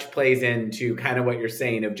much plays into kind of what you're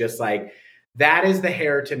saying of just like, that is the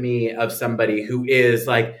hair to me of somebody who is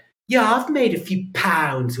like, yeah, I've made a few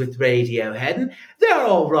pounds with Radiohead and they're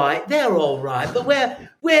all right. But where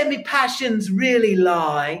my passions really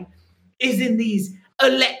lie is in these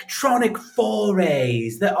electronic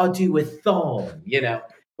forays that I do with Thom, you know?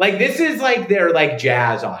 Like, this is like their like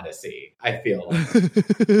jazz odyssey, I feel like.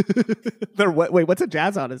 Wait, what's a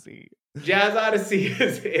jazz odyssey? Jazz Odyssey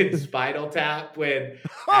is in Spinal Tap when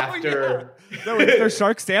after... Yeah. No, it's their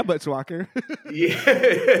Shark Sandwich, Walker.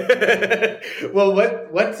 Yeah. Well,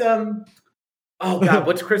 what's... Oh, God,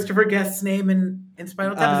 what's Christopher Guest's name in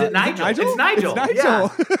Spinal Tap? Is it Nigel? It's Nigel. Yeah.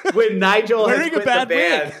 When Nigel has wearing quit a bad the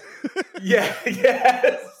band.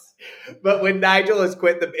 Yes. But when Nigel has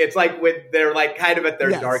quit it's like when they're like kind of at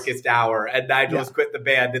their darkest hour and Nigel has quit the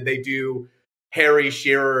band and they do Harry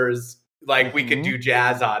Shearer's like we could do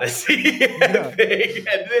Jazz Odyssey thing.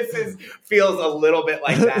 And this feels a little bit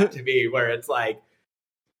like that to me, where it's like,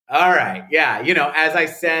 all right, yeah, you know, as I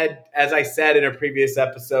said in a previous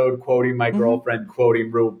episode, quoting my girlfriend,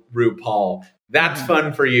 quoting RuPaul, that's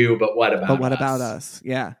fun for you, but what about us?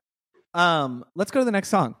 Yeah. Let's go to the next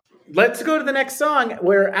song. Let's go to the next song,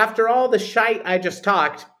 where after all the shite I just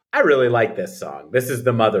talked, I really like this song. This is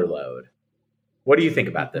The Mother Lode. What do you think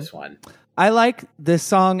about this one? I like this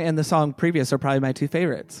song, and the song previous are probably my two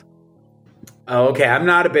favorites. Oh, okay. I'm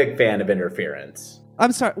not a big fan of Interference.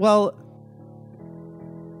 I'm sorry. Well,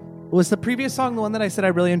 was the previous song the one that I said I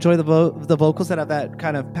really enjoy the vocals that have that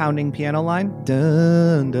kind of pounding piano line?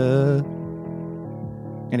 Dun,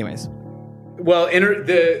 dun. Anyways. Well,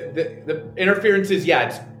 the Interference is,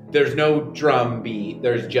 there's no drum beat.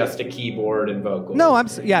 There's just a keyboard and vocals. No,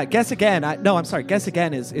 Guess Again. I'm sorry. Guess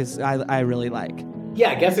Again is I really like.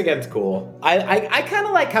 Yeah, Guess Again's cool. I kind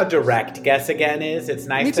of like how direct Guess Again is. It's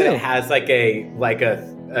nice that it has like a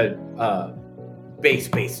bass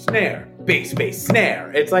snare.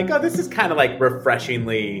 It's like, oh, this is kind of like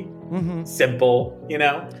refreshingly simple, you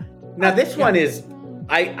know? Now this one is,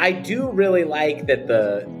 I do really like that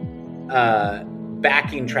the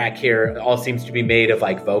backing track here all seems to be made of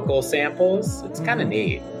like vocal samples. It's kind of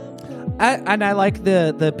neat. And I like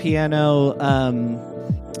the piano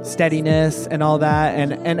steadiness and all that,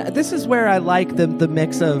 and this is where I like the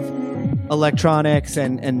mix of electronics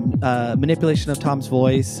and manipulation of Thom's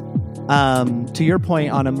voice. To your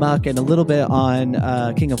point on Amok and a little bit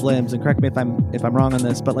on King of Limbs, and correct me if I'm wrong on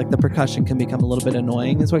this, but like the percussion can become a little bit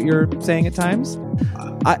annoying, is what you're saying at times.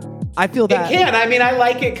 I feel that it can. I mean, I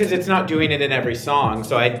like it because it's not doing it in every song,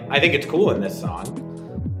 so I think it's cool in this song.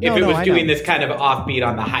 If it was doing this kind of offbeat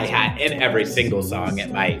on the hi-hat in every single song,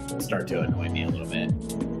 it might start to annoy me a little bit.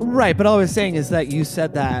 Right, but all I was saying is that you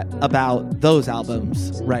said that about those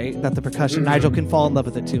albums, right? That the percussion, Nigel can fall in love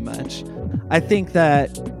with it too much. I think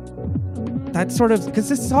that's sort of, because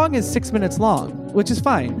this song is 6 minutes long, which is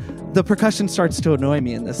fine. The percussion starts to annoy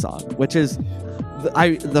me in this song, which is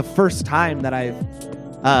the first time that I've,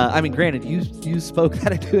 granted, you spoke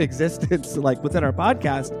that into existence like within our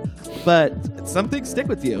podcast, but some things stick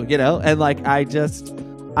with you, you know? And like, I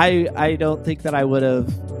don't think that I would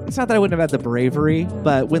have, it's not that I wouldn't have had the bravery,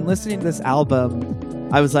 but when listening to this album,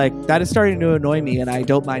 I was like, that is starting to annoy me, and I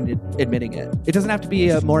don't mind admitting it. It doesn't have to be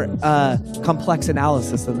a more complex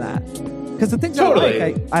analysis than that. Because the things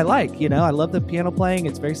I like, you know, I love the piano playing.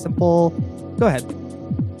 It's very simple. Go ahead.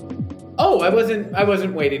 Oh, I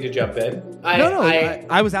wasn't waiting to jump in.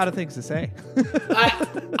 I was out of things to say.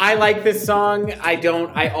 I like this song.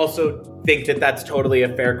 I also think that that's totally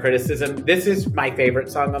a fair criticism. This is my favorite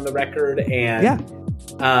song on the record. And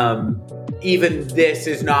even this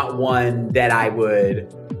is not one that I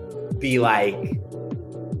would be like,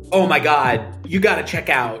 oh my God, you got to check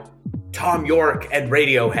out Thom Yorke and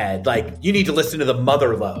Radiohead. Like, you need to listen to the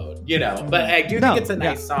Motherlode, But I do think it's a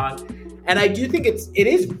nice song. And I do think it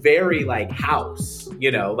is very like house,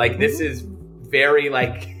 like this is very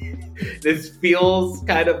like, this feels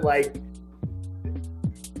kind of like,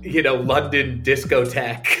 London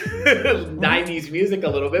discotheque 90s music a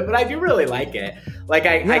little bit, but I do really like it. Like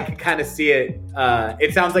I can kind of see it.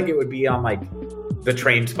 It sounds like it would be on like the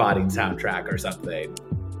Trainspotting soundtrack or something.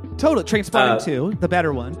 Totally. Trainspotting 2, the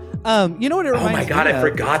better one. You know what it reminds me of? Oh my God, I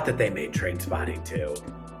forgot that they made Trainspotting 2.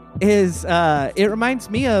 It reminds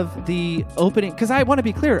me of the opening, because I want to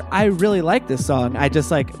be clear, I really like this song. I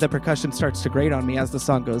just like the percussion starts to grate on me as the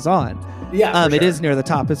song goes on. Yeah, It is near the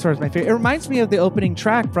top as far as my favorite. It reminds me of the opening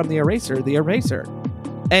track from The Eraser.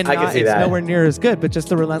 And it's nowhere near as good, but just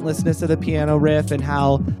the relentlessness of the piano riff and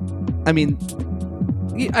how, I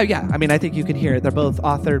think you can hear it. They're both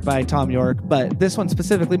authored by Thom Yorke, but this one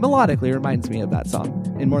specifically melodically reminds me of that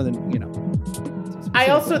song in more than, I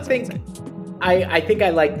also think I think I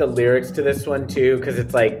like the lyrics to this one too, because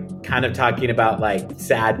it's like kind of talking about like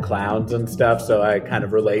sad clowns and stuff. So I kind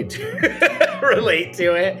of relate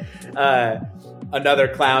to it. Another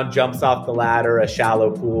clown jumps off the ladder, a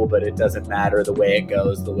shallow pool, but it doesn't matter the way it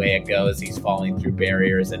goes. He's falling through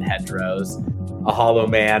barriers and hedgerows. A hollow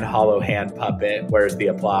man, hollow hand puppet. Where's the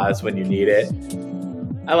applause when you need it?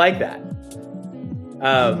 I like that.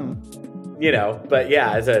 But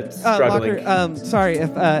yeah, as a struggling... Walker, sorry,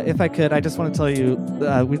 if I could, I just want to tell you,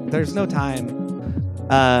 there's no time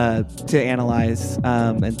to analyze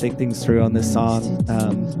and think things through on this song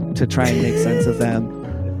to try and make sense of them.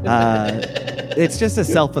 It's just a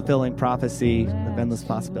self-fulfilling prophecy of endless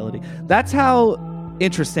possibility. That's how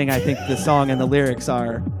interesting I think the song and the lyrics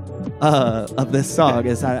are of this song.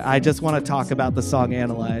 Is I just want to talk about the song,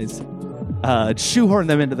 analyze, shoehorn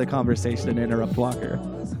them into the conversation, and interrupt Walker.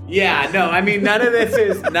 Yeah, no, I mean none of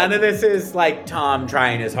this is like Thom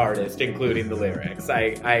trying his hardest, including the lyrics.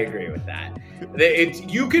 I agree with that.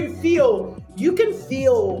 You can feel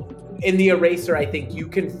in The Eraser. I think you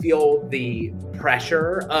can feel the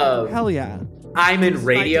pressure of hell yeah. I'm in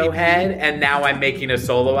Radiohead and now I'm making a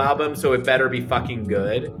solo album, so it better be fucking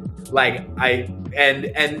good. Like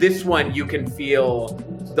and this one you can feel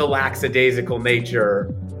the lackadaisical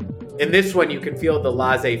nature. In this one, you can feel the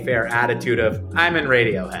laissez-faire attitude of, I'm in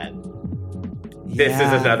Radiohead. This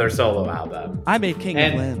is another solo album. I made King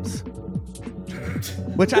of Limbs.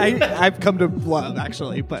 Which I've come to love,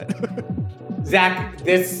 actually. But Zach,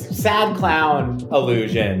 this sad clown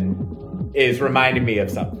illusion is reminding me of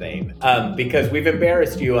something. Because we've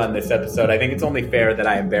embarrassed you on this episode. I think it's only fair that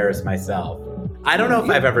I embarrass myself. I don't know if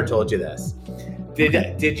I've ever told you this.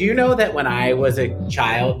 Did you know that when I was a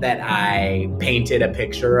child that I painted a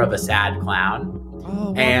picture of a sad clown?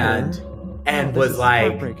 Oh, and was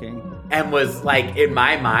like in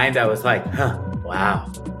my mind I was like,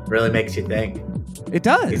 wow, really makes you think. It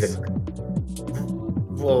does.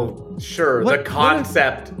 Well, sure, the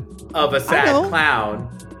concept of a sad clown.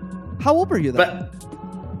 How old were you then? But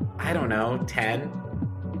I don't know, 10.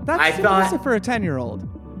 That's impressive for a 10-year-old.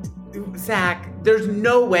 Zach, there's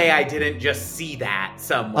no way I didn't just see that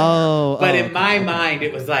somewhere. But in my mind,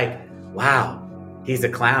 it was like, wow, he's a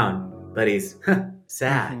clown, but he's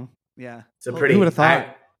sad. Mm-hmm. Yeah. So pretty. Who would have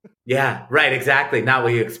thought? Yeah, right, exactly. Not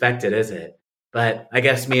what you expected, is it? But I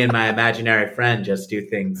guess me and my imaginary friend just do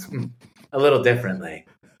things a little differently.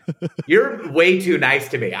 You're way too nice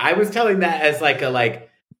to me. I was telling that as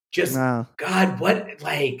God, what,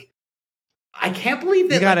 like, I can't believe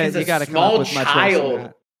that as a small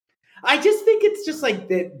child. I just think it's just like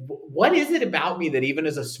that. What is it about me that even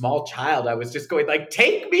as a small child, I was just going like,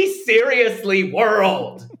 take me seriously,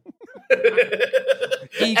 world.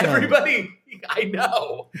 Everybody, I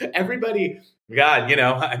know. Everybody, God,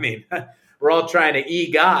 I mean, we're all trying to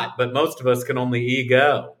EGOT, but most of us can only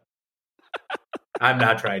ego. I'm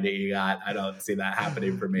not trying to EGOT. I don't see that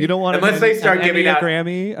happening for me. You don't want unless they start giving out a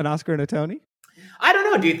Grammy, an Oscar, and a Tony? I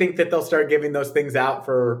don't know. Do you think that they'll start giving those things out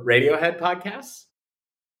for Radiohead podcasts?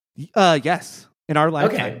 Yes, in our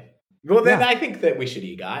lifetime. Okay. Well, then I think that we should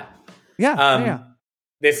EGOT. Yeah.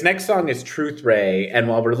 This next song is Truth Ray, and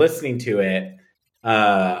while we're listening to it,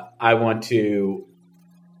 I want to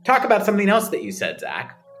talk about something else that you said,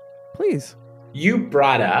 Zach. Please. You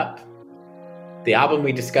brought up the album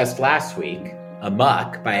we discussed last week,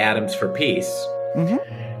 Amok by Atoms for Peace.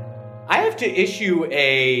 Mm-hmm. I have to issue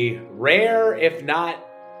a rare, if not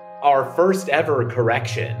our first ever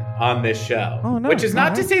correction on this show. Oh, no. Which is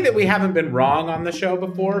not to say that we haven't been wrong on the show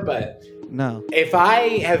before, but no. If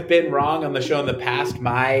I have been wrong on the show in the past,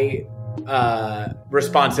 my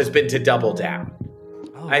response has been to double down.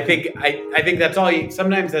 Oh. I think that's all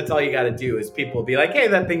sometimes that's all you got to do is people be like, hey,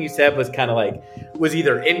 that thing you said was kind of like, was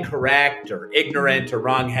either incorrect or ignorant or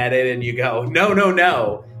wrongheaded. And you go,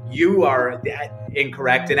 no, you are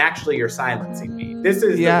incorrect. And actually you're silencing me. This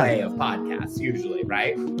is the way of podcasts usually,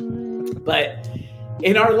 right? But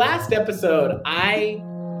in our last episode, I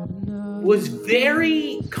was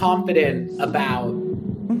very confident about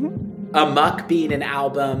Amok being an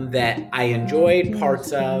album that I enjoyed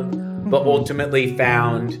parts of, but ultimately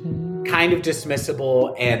found kind of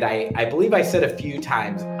dismissible. And I believe I said a few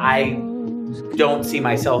times, I don't see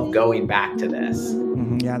myself going back to this.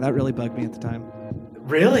 Yeah, that really bugged me at the time.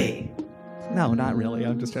 Really? No, not really.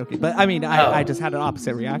 I'm just joking. But I mean, I just had an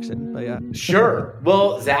opposite reaction. But yeah. Sure.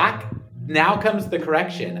 Well, Zach, now comes the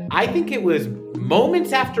correction. I think it was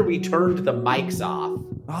moments after we turned the mics off.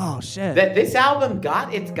 Oh, shit. That this album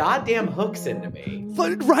got its goddamn hooks into me.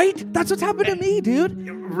 Right? That's what's happened to me, dude.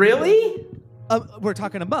 Really? We're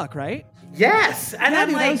talking Amok, right? Yes. And yeah, I'm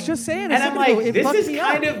dude, like, I was just saying. And I'm like, this is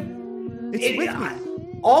kind up. of. It's with me.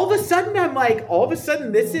 All of a sudden,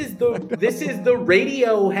 this is the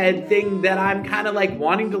Radiohead thing that I'm kind of like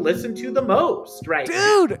wanting to listen to the most, right?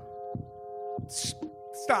 Dude,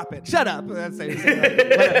 stop it! Shut up! I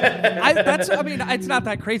mean, it's not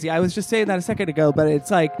that crazy. I was just saying that a second ago, but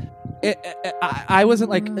it's like, I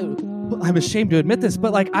wasn't like, I'm ashamed to admit this,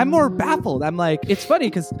 but like, I'm more baffled. I'm like, it's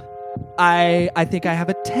funny because I think I have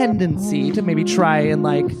a tendency to maybe try and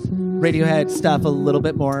like Radiohead stuff a little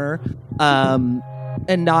bit more.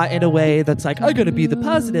 And not in a way that's like, I'm going to be the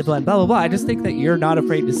positive one, blah, blah, blah. I just think that you're not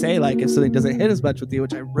afraid to say, like, if something doesn't hit as much with you,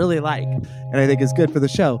 which I really like, and I think is good for the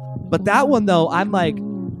show. But that one, though, I'm like,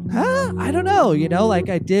 I don't know, like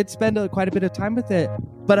I did spend quite a bit of time with it,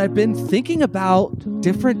 but I've been thinking about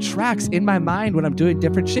different tracks in my mind when I'm doing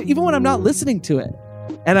different shit, even when I'm not listening to it.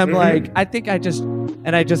 And I'm like, I think I just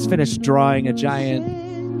finished drawing a giant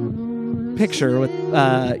picture with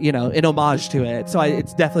in homage to it, so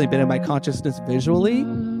it's definitely been in my consciousness visually,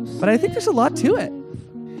 but I think there's a lot to it.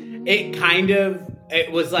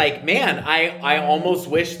 It was like, man, I almost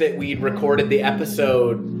wish that we'd recorded the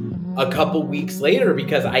episode a couple weeks later,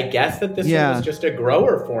 because I guess that this one was just a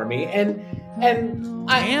grower for me, and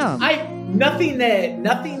I nothing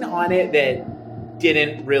on it that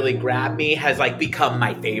didn't really grab me has like become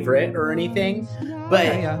my favorite or anything. But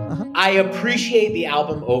I appreciate the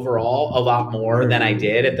album overall a lot more than I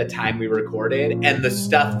did at the time we recorded. And the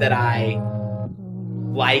stuff that I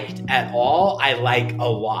liked at all, I like a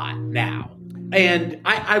lot now. And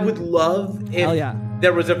I would love if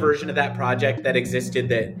there was a version of that project that existed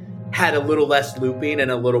that had a little less looping and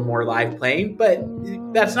a little more live playing. But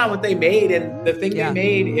that's not what they made. And the thing they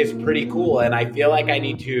made is pretty cool. And I feel like I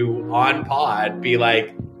need to, on pod, be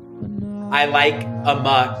like, I like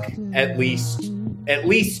Amok at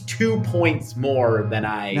least 2 points more than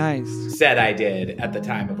I said I did at the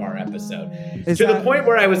time of our episode. The point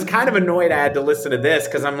where I was kind of annoyed I had to listen to this,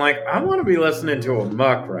 because I'm like, I want to be listening to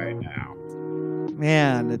Amok right now.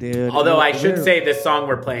 Man, dude. Although I should say this song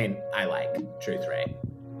we're playing, I like, Truth Rate.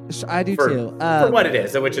 I do too. For what it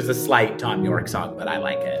is, which is a slight Thom Yorke song, but I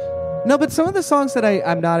like it. No, but some of the songs that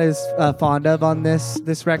I'm not as fond of on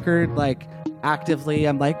this record, like actively,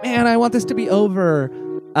 I'm like, man, I want this to be over.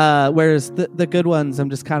 Whereas the good ones, I'm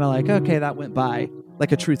just kind of like, okay, that went by,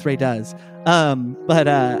 like a Truth Ray does. But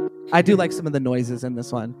I do like some of the noises in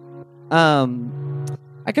this one.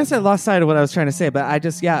 I guess I lost sight of what I was trying to say, but I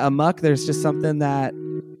just, Amok, there's just something that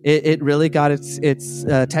it really got its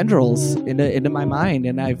tendrils into my mind,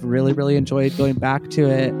 and I've really, really enjoyed going back to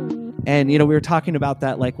it. And, we were talking about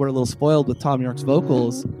that, like, we're a little spoiled with Thom Yorke's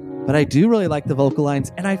vocals, but I do really like the vocal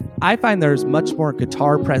lines, and I find there's much more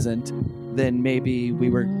guitar present than maybe we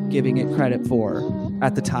were giving it credit for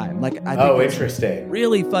at the time. Like, I think interesting.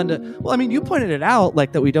 Really fun to. Well, I mean, you pointed it out,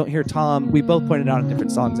 like that we don't hear Thom. We both pointed out in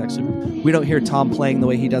different songs. Actually, we don't hear Thom playing the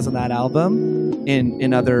way he does on that album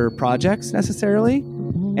in other projects necessarily,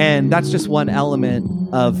 and that's just one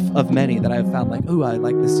element of many that I've found. Like, ooh, I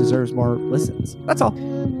like this deserves more listens. That's all.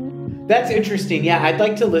 That's interesting. Yeah, I'd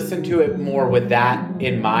like to listen to it more with that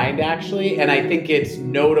in mind, actually. And I think it's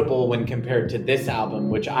notable when compared to this album,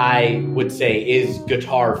 which I would say is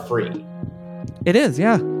guitar free. It is,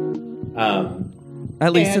 yeah.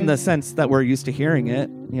 At least in the sense that we're used to hearing it,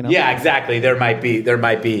 Yeah, exactly. There might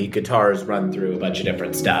be guitars run through a bunch of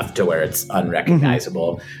different stuff to where it's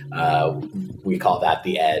unrecognizable. We call that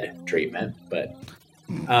the Ed treatment, but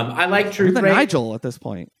I like Truth We're the Rate. Nigel at this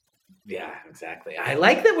point. Yeah, exactly. I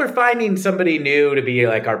like that we're finding somebody new to be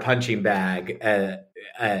like our punching bag.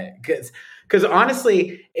 Because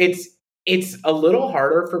honestly, it's a little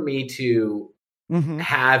harder for me to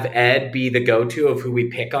have Ed be the go-to of who we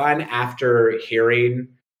pick on after hearing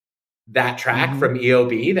that track from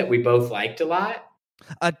EOB that we both liked a lot.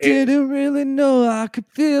 I didn't really know I could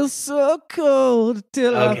feel so cold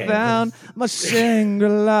till I found my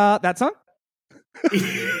Shangri-La. That song?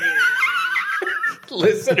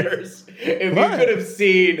 Listeners, if you could have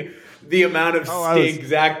seen the amount of stink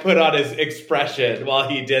Zach put on his expression while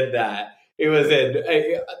he did that, it was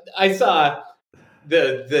I saw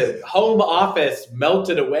the home office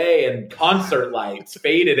melted away and concert lights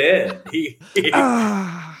faded in.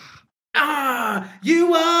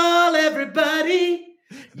 You all everybody.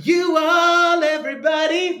 You all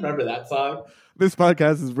everybody. Remember that song? This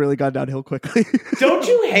podcast has really gone downhill quickly. Don't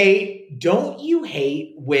you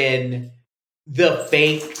hate when the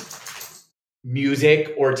fake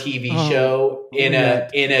music or TV show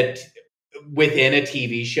within a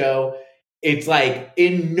TV show, it's like,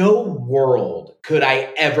 in no world could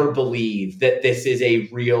I ever believe that this is a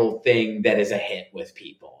real thing that is a hit with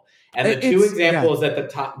people. And the two examples at the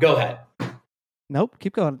top, go ahead. Nope,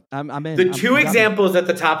 keep going. I'm in. The two examples at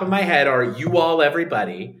the top of my head are You All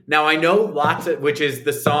Everybody. Now I know which is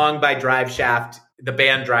the song by Drive Shaft, the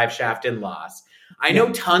band Drive Shaft and Lost. I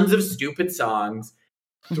know tons of stupid songs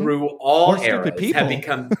through all eras have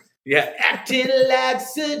become acting like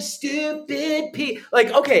such stupid people.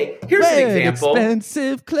 Like, okay, here's an example.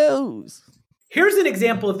 Expensive clothes. Here's an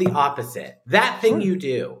example of the opposite. That Thing You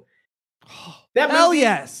Do. That movie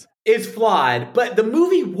is flawed, but the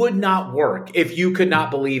movie would not work if you could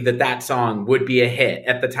not believe that song would be a hit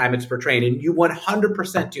at the time it's portrayed, and you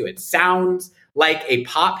 100% do. It sounds like a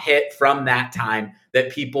pop hit from that time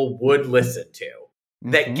that people would listen to,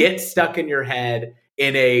 that gets stuck in your head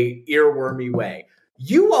in a earwormy way.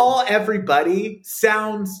 You All Everybody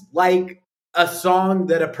sounds like a song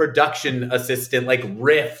that a production assistant like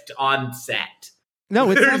riffed on set.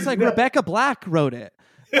 No, it sounds like Rebecca Black wrote it.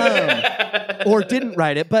 Or didn't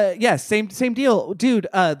write it, but yes, same deal, dude.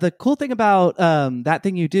 The cool thing about That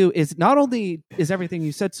Thing You Do is not only is everything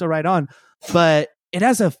you said so right on, but it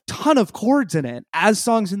has a ton of chords in it, as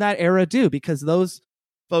songs in that era do, because those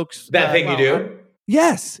folks. That Thing You Do,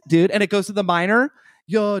 yes, dude, and it goes to the minor.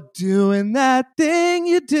 You're doing that thing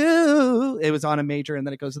you do. It was on a major, and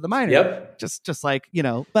then it goes to the minor. Yep. Just like,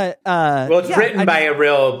 but well, it's written by a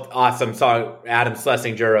real awesome song, Adam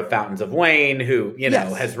Schlesinger of Fountains of Wayne, who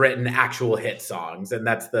has written actual hit songs, and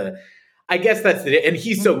I guess that's and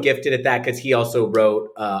he's so gifted at that because he also wrote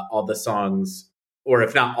all the songs, or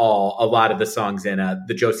if not all, a lot of the songs in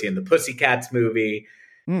the Josie and the Pussycats movie,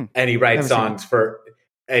 and he writes songs for.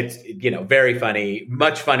 It's, very funny,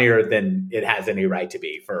 much funnier than it has any right to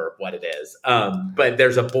be for what it is. But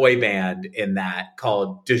there's a boy band in that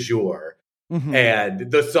called De Jour. And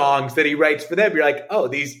the songs that he writes for them, you're like, oh,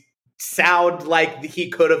 these sound like he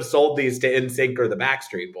could have sold these to NSYNC or the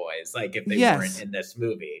Backstreet Boys, like if they weren't in this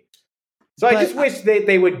movie. So I just wish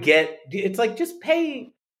they would it's like, just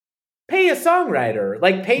pay a songwriter,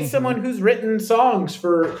 like pay someone who's written songs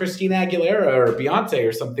for Christina Aguilera or Beyonce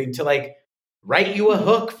or something to like, write you a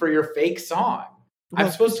hook for your fake song. Well,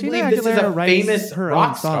 I'm supposed to believe this is a famous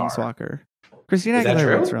rock star. Walker. Christina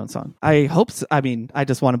Aguilera writes her own song. I hope so. I mean, I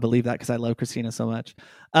just want to believe that because I love Christina so much.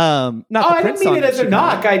 I didn't mean it as a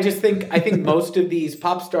knock. I think most of these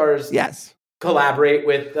pop stars collaborate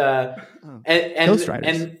with and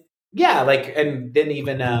ghostwriters. And then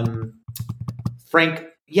even Frank.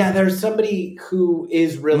 Yeah, there's somebody who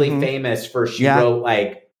is really famous for she wrote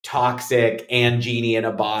like Toxic and Genie in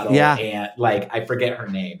a Bottle and like I forget her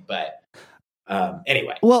name, but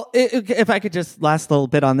anyway. Well, if I could just last a little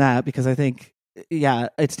bit on that, because I think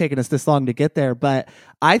it's taken us this long to get there, but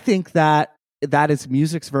I think that is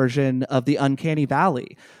music's version of the Uncanny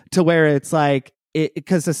Valley, to where it's like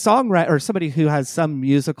because a songwriter or somebody who has some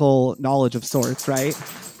musical knowledge of sorts, right,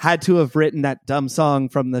 had to have written that dumb song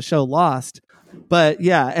from the show Lost. But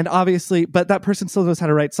and obviously, but that person still knows how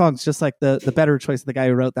to write songs, just like the better choice of the guy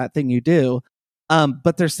who wrote That Thing You Do.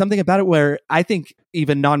 But there's something about it where I think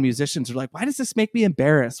even non-musicians are like, why does this make me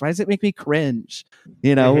embarrassed? Why does it make me cringe?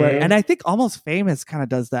 And I think Almost Famous kind of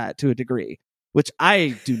does that to a degree, which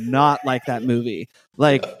I do not like that movie.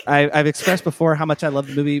 Like I've expressed before how much I love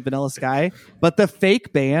the movie Vanilla Sky, but the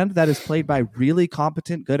fake band that is played by really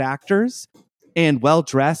competent, good actors and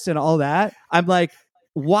well-dressed and all that, I'm like,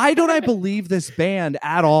 why don't I believe this band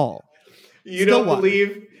at all? You don't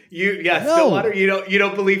believe Stillwater. You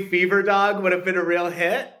don't believe Fever Dog would have been a real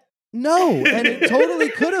hit? No, and it totally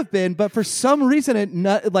could have been, but for some reason,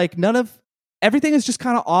 none of everything is just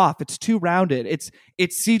kind of off. It's too rounded. It's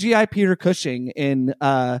CGI Peter Cushing in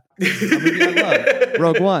a movie I love,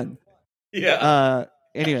 Rogue One. Yeah.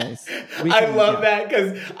 Anyways, I love that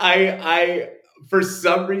because I for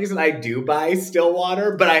some reason I do buy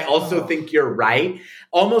Stillwater, but I also think you're right.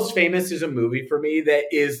 Almost Famous is a movie for me that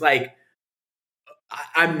is like,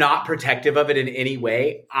 I'm not protective of it in any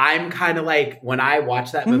way. I'm kind of like, when I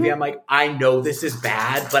watch that movie, I'm like, I know this is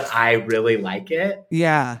bad, but I really like it.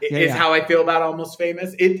 Yeah. Is how I feel about Almost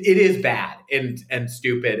Famous. It is bad and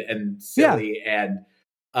stupid and silly and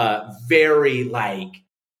very like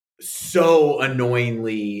so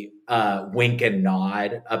annoyingly wink and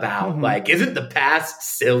nod about like, isn't the past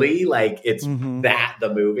silly? Like it's that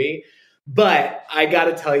the movie. But I got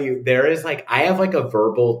to tell you, there is like, I have like a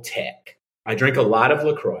verbal tick. I drink a lot of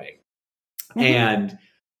LaCroix. And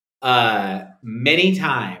many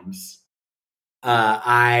times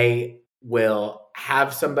I will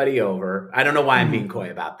have somebody over. I don't know why I'm being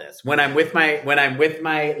coy about this. When I'm with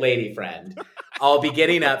my lady friend, I'll be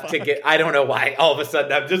getting up to get. I don't know why. All of a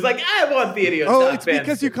sudden, I'm just like, I want the idiot. Oh, it's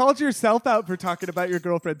because you called yourself out for talking about your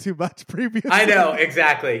girlfriend too much previously. I know,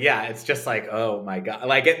 exactly. Yeah, it's just like, oh my god.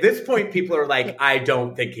 Like at this point, people are like, I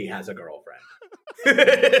don't think he has a girlfriend.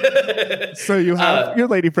 So you have your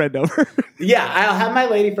lady friend over. Yeah, I'll have my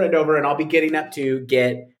lady friend over, and I'll be getting up to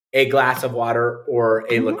get a glass of water or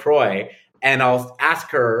a LaCroix, and I'll ask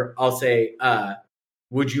her. I'll say,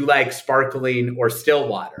 would you like sparkling or still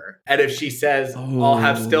water? And if she says, I'll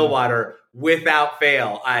have still water, without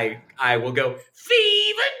fail, I will go,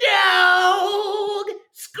 fever dog,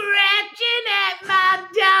 scratching at my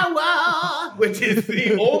door, which is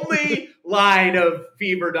the only line of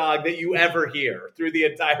Fever Dog that you ever hear through the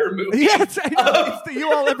entire movie. Yes, I know. It's the You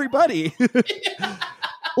All Everybody.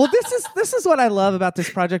 Well, this is what I love about this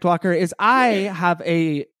Project Walker is I have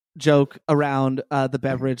a joke around the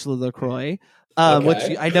beverage LaCroix.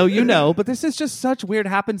 Which I know you know, but this is just such weird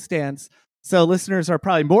happenstance. So listeners are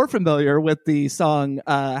probably more familiar with the song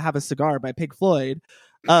Have a Cigar by Pink Floyd.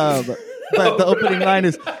 But the opening line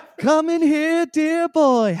is, come in here, dear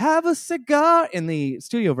boy, have a cigar, in the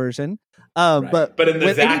studio version. But in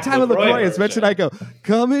the any time a LaCroix is mentioned, I go,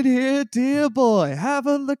 come in here, dear boy, have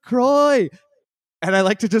a LaCroix. And I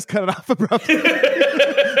like to just cut it off abruptly.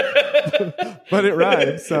 But it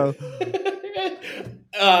rhymes, so...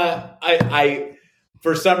 I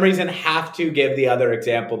for some reason have to give the other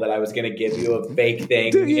example that I was going to give you of fake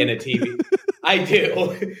thing in a TV. I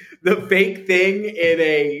do. The fake thing in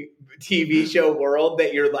a TV show world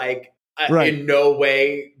that you're like, in no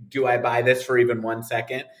way do I buy this for even 1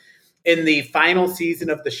 second. In the final season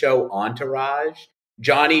of the show Entourage,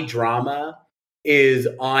 Johnny Drama is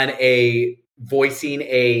voicing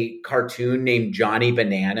a cartoon named Johnny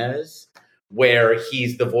Bananas, where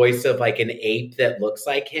he's the voice of like an ape that looks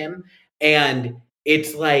like him. And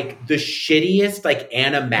it's like the shittiest like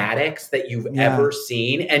animatics that you've ever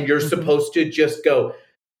seen. And you're supposed to just go,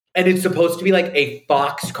 and it's supposed to be like a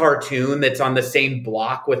Fox cartoon that's on the same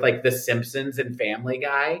block with like The Simpsons and Family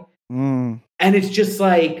Guy. And it's just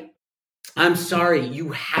like, I'm sorry,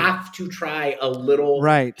 you have to try a little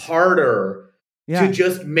harder to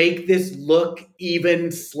just make this look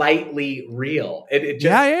even slightly real. It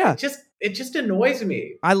just annoys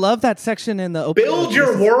me. I love that section in the opening. Build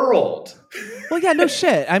your world. Well, yeah, no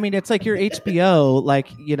shit. I mean, it's like your HBO, like,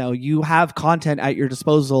 you know, you have content at your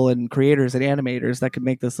disposal and creators and animators that could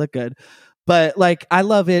make this look good. But like, I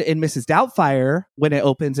love it in Mrs. Doubtfire when it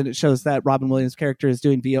opens and it shows that Robin Williams' character is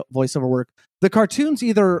doing voiceover work. The cartoons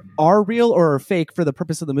either are real or are fake for the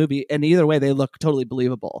purpose of the movie. And either way, they look totally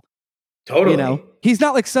believable. Totally. You know, he's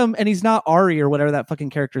not like and he's not Ari or whatever that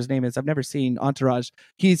fucking character's name is. I've never seen Entourage.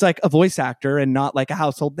 He's like a voice actor and not like a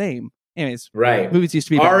household name. Anyways, movies used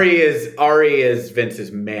to be Ari is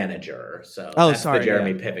Vince's manager. So that's the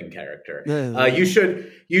Jeremy Piven character.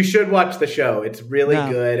 You should watch the show. It's really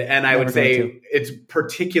good, and I would say it's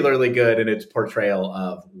particularly good in its portrayal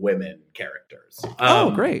of women characters.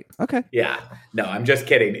 Great. Okay. Yeah. No, I'm just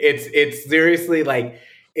kidding. It's seriously like.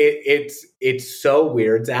 It's so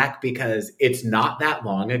weird, Zach, because it's not that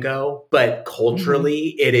long ago, but culturally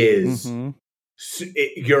it is.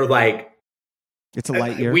 You're like, it's a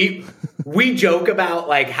light year. We joke about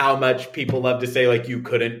like how much people love to say like you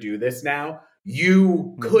couldn't do this now.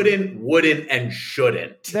 You couldn't, wouldn't, and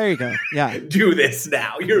shouldn't. There you go. Yeah, do this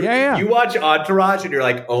now. You watch Entourage and you're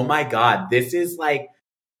like, oh my god, this is like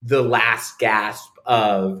the last gasp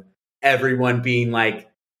of everyone being like.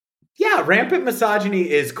 Yeah, rampant misogyny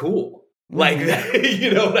is cool. Like,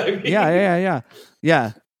 you know what I mean?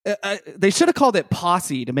 Yeah. They should have called it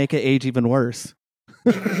Posse to make it age even worse.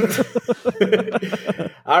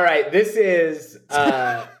 All right, this is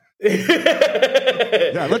Yeah,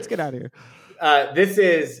 let's get out of here. This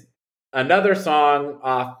is another song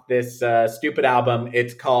off this stupid album.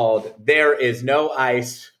 It's called There Is No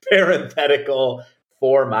Ice, parenthetical,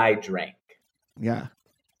 for my drink. Yeah.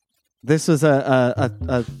 This was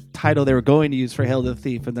a title they were going to use for Hail to the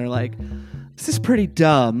Thief, and they're like, this is pretty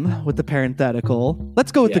dumb with the parenthetical.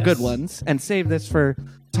 Let's go with the good ones and save this for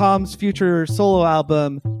Thom's future solo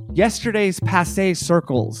album, Yesterday's Passé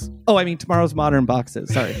Circles. Oh, I mean Tomorrow's Modern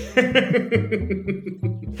Boxes. Sorry.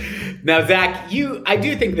 Now, Zach, I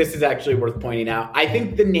do think this is actually worth pointing out. I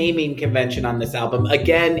think the naming convention on this album,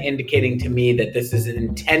 again, indicating to me that this is an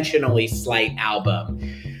intentionally slight album.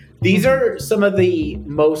 These are some of the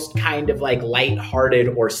most kind of like lighthearted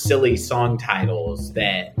or silly song titles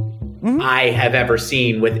that I have ever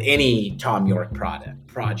seen with any Thom Yorke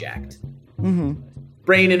project. Mm-hmm.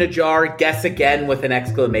 Brain in a Jar, Guess Again with an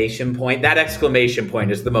exclamation point. That exclamation point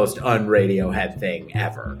is the most un-Radiohead thing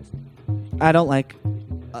ever. I don't like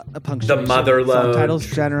punctuation. The Motherlode song titles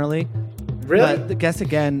generally. Really? But the Guess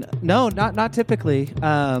Again, no, not typically.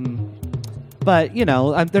 But you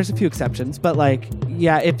know, there's a few exceptions. But like,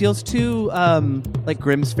 yeah, it feels too like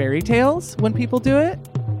Grimm's fairy tales when people do it,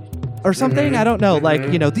 or something. Mm-hmm. I don't know, like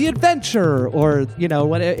The Adventure, or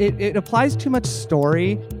when it applies too much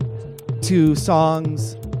story to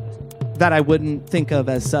songs that I wouldn't think of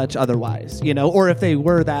as such otherwise, or if they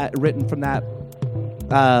were that written from that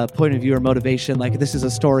point of view or motivation, like this is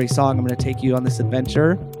a story song, I'm going to take you on this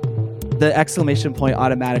adventure. The exclamation point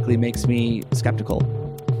automatically makes me skeptical.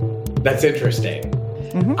 That's interesting.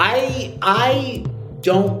 Mm-hmm. I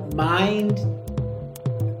don't mind,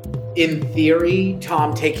 in theory,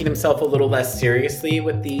 Thom taking himself a little less seriously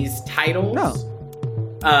with these titles. No.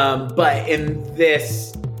 But in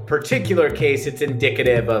this particular case, it's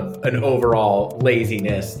indicative of an overall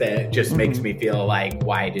laziness that just makes me feel like,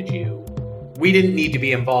 we didn't need to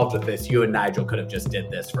be involved with this. You and Nigel could have just did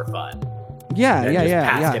this for fun. Yeah, and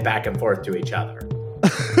passed yeah. it back and forth to each other.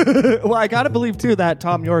 Well, I gotta believe too that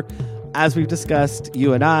Thom Yorke, as we've discussed,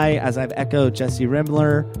 you and I, as I've echoed Jesse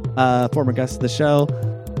Rimler, former guest of the show,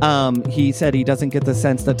 he said he doesn't get the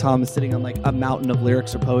sense that Thom is sitting on like a mountain of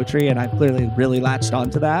lyrics or poetry, and I've clearly really latched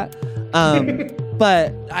onto that.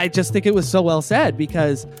 But I just think it was so well said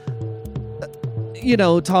because,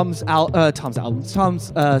 Thom's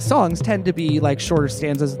songs tend to be like shorter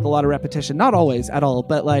stanzas with a lot of repetition. Not always at all,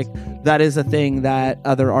 but like that is a thing that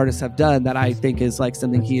other artists have done that I think is like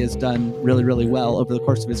something he has done really, really well over the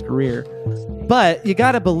course of his career. But you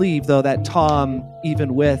got to believe, though, that Thom, we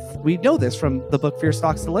know this from the book Fear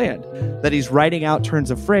Stalks the Land, that he's writing out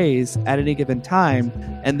turns of phrase at any given time,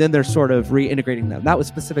 and then they're sort of reintegrating them. That was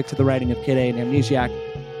specific to the writing of Kid A and Amnesiac.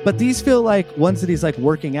 But these feel like ones that he's like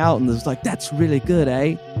working out and was like, that's really good,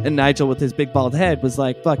 eh? And Nigel with his big bald head was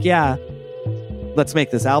like, fuck yeah, let's make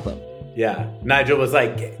this album. Yeah. Nigel was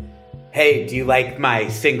like, hey, do you like my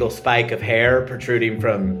single spike of hair protruding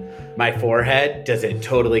from my forehead? Does it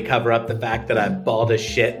totally cover up the fact that I'm bald as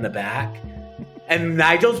shit in the back? And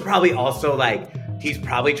Nigel's probably also like, he's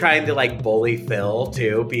probably trying to like bully Phil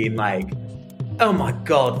too, being like, oh my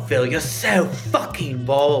God, Phil, you're so fucking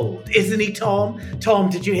bald. Isn't he, Thom? Thom,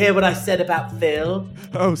 did you hear what I said about Phil?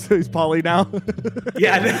 Oh, so he's Polly now?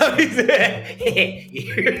 Yeah, no, he's...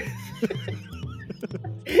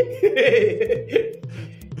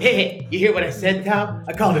 You hear what I said, Thom?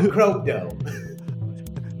 I called him Crow Dome.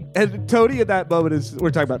 And Tony in that moment we're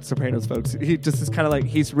talking about Sopranos, folks. He just is kind of like,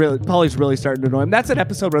 Polly's really starting to annoy him. That's an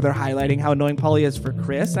episode where they're highlighting how annoying Polly is for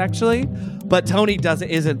Chris, actually. But Tony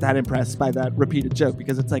isn't that impressed by that repeated joke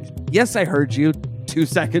because it's like, yes, I heard you 2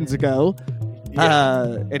 seconds ago.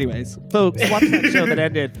 Yeah. Anyways, folks, watch that show that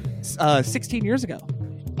ended 16 years ago.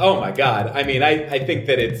 Oh my God. I mean, I think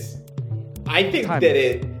that it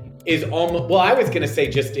is almost, well, I was going to say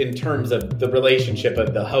just in terms of the relationship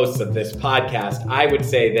of the hosts of this podcast, I would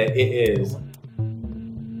say that it is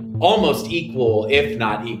almost equal, if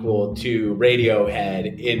not equal, to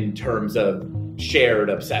Radiohead in terms of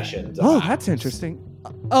shared obsessions. Oh, that's interesting.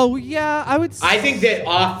 Oh, yeah, I would say. I think that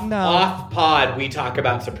off pod, we talk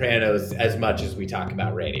about Sopranos as much as we talk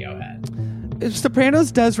about Radiohead.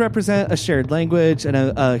 Sopranos does represent a shared language and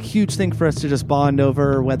a huge thing for us to just bond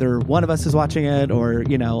over, whether one of us is watching it or,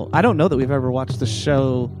 I don't know that we've ever watched the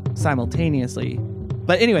show simultaneously.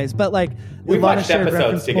 But anyways, like we've watched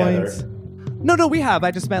episodes together. Points. No, we have.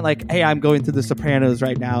 I just meant like, hey, I'm going through the Sopranos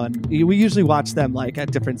right now, and we usually watch them like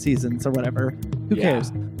at different seasons or whatever. Who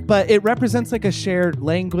cares? But it represents like a shared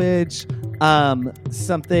language,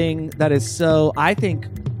 something that is so, I think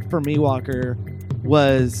for me, Walker,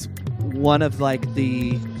 was one of like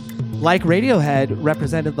the like Radiohead,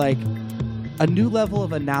 represented like a new level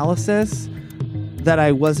of analysis that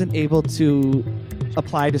I wasn't able to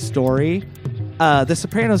apply to story. The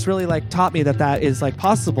Sopranos really like taught me that is like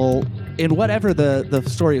possible in whatever the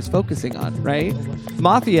story is focusing on, right?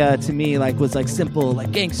 Mafia to me like was like simple,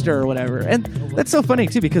 like gangster or whatever. And that's so funny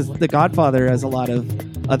too, because The Godfather has a lot of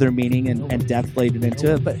other meaning and depth laid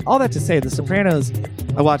into it. But all that to say, The Sopranos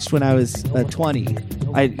I watched when I was 20.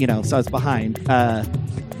 So I was behind.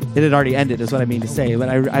 It had already ended is what I mean to say. But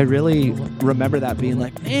I really remember that being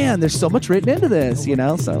like, man, there's so much written into this,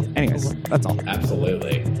 So anyways, that's all.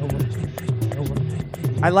 Absolutely.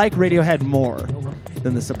 I like Radiohead more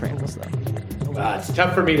than The Sopranos, though. It's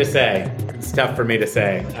tough for me to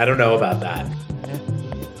say. I don't know about that.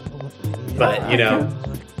 But,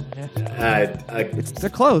 they're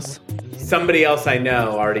close. Somebody else I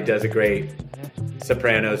know already does a great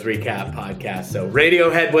Sopranos recap podcast. So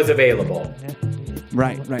Radiohead was available.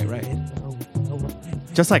 Right.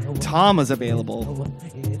 Just like Thom was available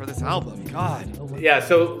for this album. God. Yeah,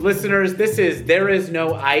 so listeners, this is There Is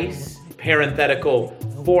No Ice, parenthetical,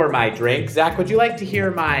 for my drink. Zach, would you like to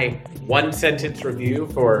hear my one-sentence review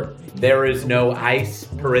for There Is No Ice,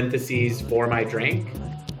 parentheses, for my drink?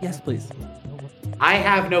 Yes, please. I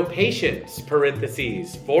have no patience,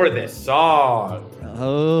 parentheses, for this song.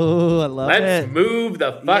 Oh, I love it. Let's move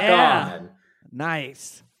the fuck on.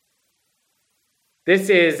 Nice. This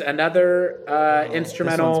is another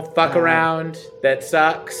instrumental fuck around that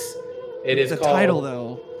sucks. It's called, title,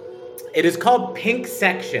 though. It is called Pink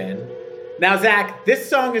Section. Now, Zach, this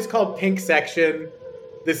song is called Pink Section.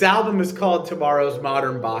 This album is called Tomorrow's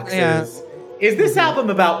Modern Boxes. Yeah. Is this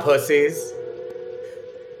album about pussies?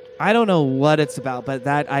 I don't know what it's about, but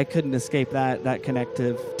that I couldn't escape that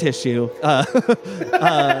connective tissue as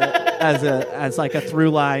like a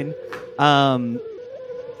through line.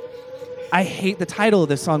 I hate the title of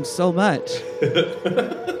this song so much.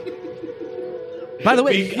 By the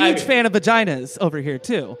way, huge fan of vaginas over here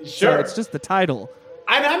too. Sure, so it's just the title.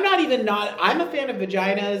 I'm a fan of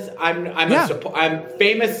vaginas. I'm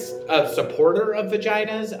famous supporter of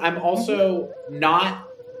vaginas. I'm also not.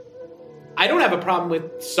 I don't have a problem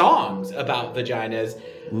with songs about vaginas.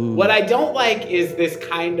 Ooh. What I don't like is this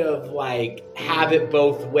kind of like have it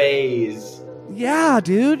both ways. Yeah,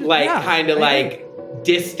 dude. Like kind of like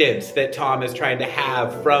distance that Thom is trying to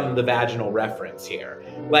have from the vaginal reference here.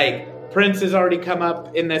 Like Prince has already come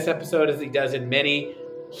up in this episode as he does in many.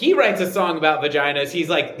 He writes a song about vaginas. He's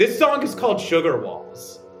like, this song is called Sugar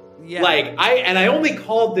Walls. Yeah. Like I only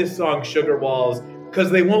called this song Sugar Walls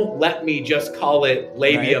because they won't let me just call it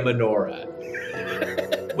Labia Minora.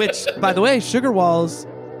 Which, by the way, Sugar Walls,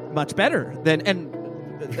 much better than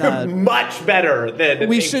much better than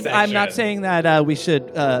we should. Section. I'm not saying that we should,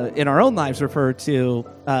 in our own lives, refer to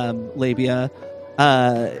labia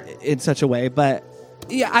in such a way, but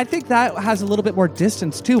yeah, I think that has a little bit more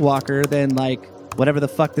distance to Walker than like whatever the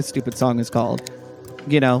fuck this stupid song is called.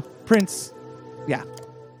 Prince. Yeah.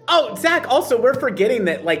 Oh, Zach, also, we're forgetting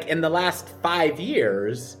that, like, in the last 5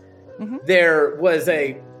 years, there was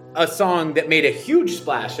a song that made a huge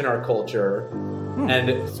splash in our culture,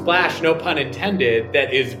 and splash, no pun intended,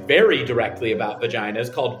 that is very directly about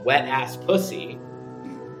vaginas, called Wet Ass Pussy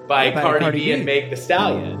by Cardi B and Meg Thee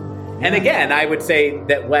Stallion. Yeah. And again, I would say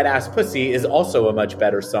that Wet Ass Pussy is also a much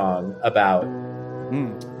better song about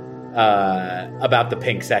the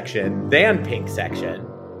Pink Section than Pink Section.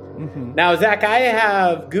 Mm-hmm. Now, Zach, I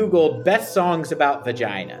have Googled best songs about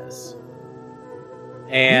vaginas,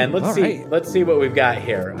 and let's see what we've got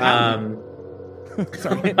here.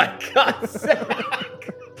 Sorry. Oh my God,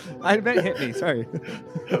 Zach! I bet it hit me. Sorry.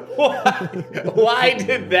 Why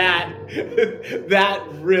did that? That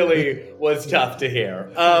really was tough to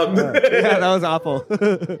hear. Yeah, that was awful.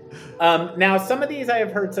 Now, some of these I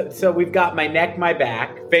have heard. So we've got My Neck, My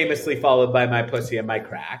Back, famously followed by My Pussy and My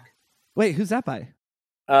Crack. Wait, who's that by?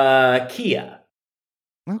 Kia.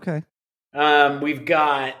 Okay. We've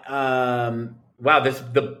got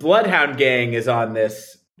the Bloodhound Gang is on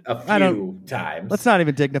this a few times. Let's not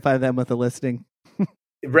even dignify them with a listing.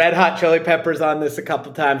 Red Hot Chili Peppers on this a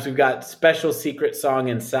couple times. We've got Special Secret Song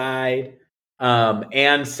Inside,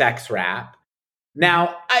 and Sex Rap.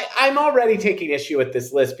 Now, I'm already taking issue with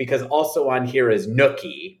this list because also on here is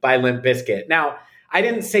Nookie by Limp Bizkit. Now, I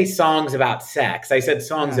didn't say songs about sex. I said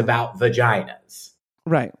songs about vaginas.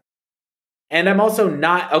 Right. And I'm also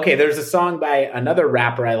not... Okay, there's a song by another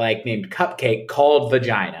rapper I like named Cupcake called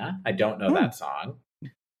Vagina. I don't know that song.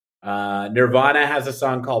 Nirvana has a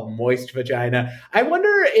song called Moist Vagina. I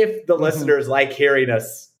wonder if the listeners like hearing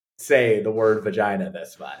us say the word vagina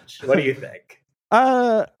this much. What do you think?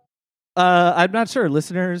 I'm not sure.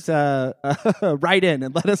 Listeners, write in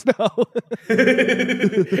and let us know.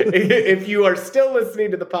 If you are still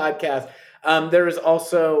listening to the podcast, there is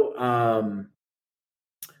also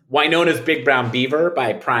Winona's Big Brown Beaver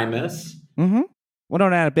by Primus. Mm-hmm.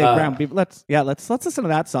 Winona had a big brown beaver. Let's listen to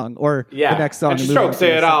that song or the next song. And she strokes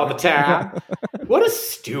it all the time. What a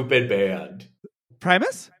stupid band.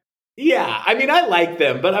 Primus? Yeah, I mean, I like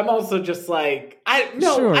them, but I'm also just like, I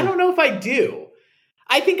don't know if I do.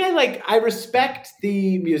 I think I respect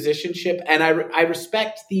the musicianship, and I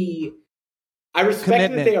respect that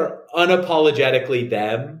they are unapologetically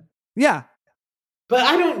them. Yeah. But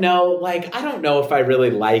I don't know if I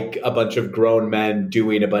really like a bunch of grown men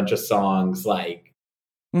doing a bunch of songs like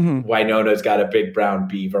Winona's Got a Big Brown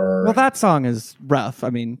Beaver. Well, that song is rough. I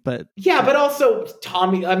mean, but... Yeah, but also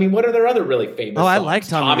Tommy... I mean, what are their other really famous songs? I like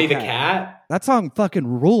Tommy the Cat. That song fucking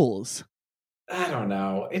rules. I don't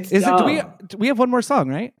know. It's Is dumb. it? Do we have one more song,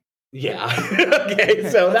 right? Yeah. Okay,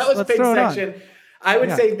 so that was Pink Section. I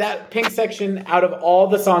would say that Pink Section, out of all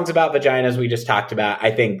the songs about vaginas we just talked about, I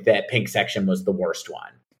think that Pink Section was the worst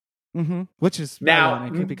one. Mm-hmm. Which is now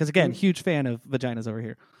ironic, because again, huge fan of vaginas over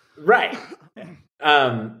here. Right.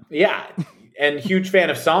 Yeah. And huge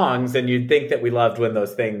fan of songs, and you'd think that we loved when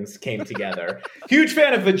those things came together. Huge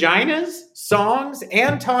fan of vaginas, songs,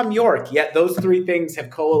 and Thom Yorke. Yet those three things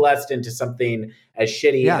have coalesced into something as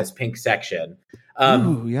shitty as Pink Section.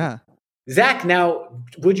 Ooh, yeah. Zach, now,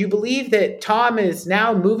 would you believe that Thom is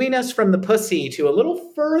now moving us from the pussy to a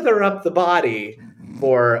little further up the body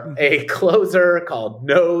for a closer called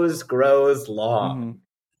Nose Grows Long? Mm-hmm.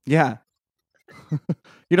 Yeah.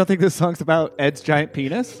 You don't think this song's about Ed's giant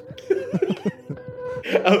penis?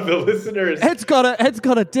 Of the listeners. Ed's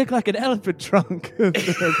got a dick like an elephant trunk. So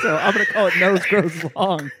I'm going to call it Nose Grows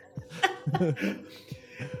Long.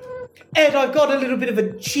 Ed, I've got a little bit of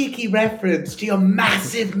a cheeky reference to your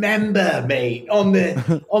massive member, mate,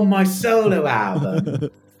 on my solo album.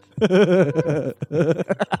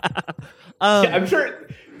 I'm sure...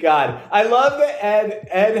 God, I love that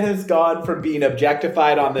Ed has gone from being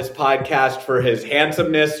objectified on this podcast for his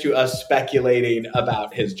handsomeness to us speculating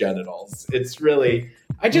about his genitals. It's really...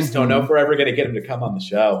 I just don't know if we're ever going to get him to come on the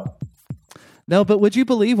show. No, but would you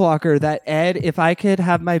believe, Walker, that Ed, if I could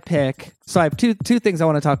have my pick... So I have two things I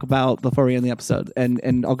want to talk about before we end the episode,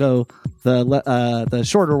 and I'll go the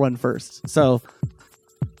shorter one first. So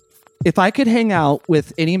if I could hang out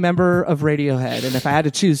with any member of Radiohead, and if I had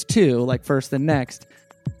to choose two, like first and next,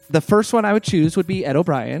 the first one I would choose would be Ed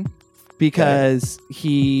O'Brien, because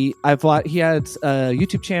he has a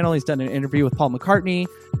YouTube channel. He's done an interview with Paul McCartney.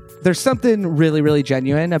 There's something really, really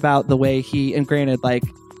genuine about the way and granted, like,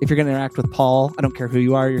 if you're going to interact with Paul, I don't care who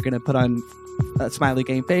you are, you're going to put on a smiley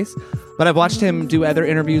game face. But I've watched him do other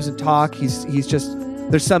interviews and talk. He's just,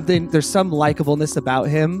 there's some likableness about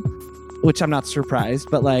him, which I'm not surprised,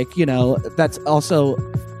 but that's also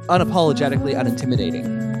unapologetically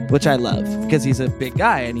unintimidating, which I love, because he's a big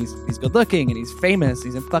guy and he's good looking and he's famous.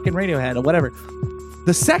 He's in fucking Radiohead or whatever.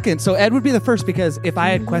 The second, so Ed would be the first, because if I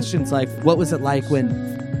had questions like, what was it like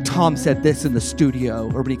when Thom said this in the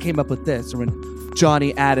studio, or when he came up with this, or when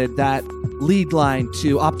Johnny added that lead line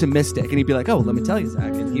to Optimistic, and he'd be like, oh, let me tell you,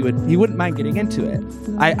 Zach, and he wouldn't mind getting into it,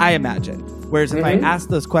 I imagine. Whereas if I asked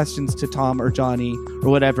those questions to Thom or Johnny or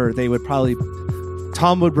whatever, they would probably...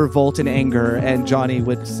 Thom would revolt in anger, and Johnny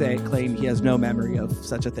would claim he has no memory of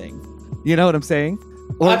such a thing. You know what I'm saying?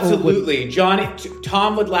 Absolutely.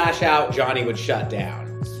 Thom would lash out, Johnny would shut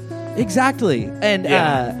down. Exactly. And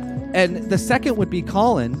and the second would be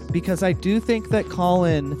Colin, because I do think that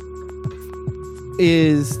Colin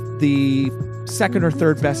is the second or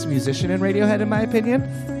third best musician in Radiohead, in my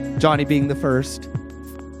opinion. Johnny being the first.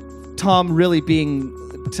 Thom really being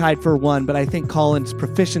tied for one, but I think Colin's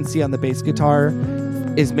proficiency on the bass guitar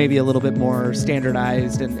is maybe a little bit more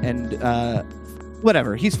standardized and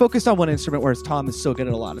whatever. He's focused on one instrument, whereas Thom is so good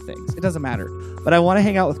at a lot of things. It doesn't matter. But I want to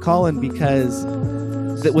hang out with Colin because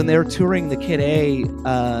when they were touring the Kid A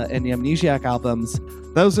and the Amnesiac albums,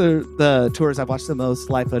 those are the tours I've watched the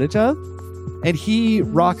most live footage of. And he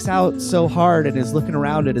rocks out so hard and is looking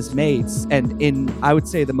around at his mates, and in, I would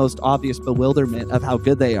say, the most obvious bewilderment of how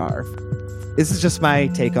good they are. This is just my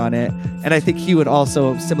take on it. And I think he would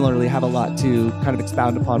also similarly have a lot to kind of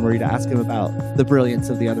expound upon were you to ask him about the brilliance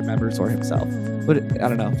of the other members or himself. But I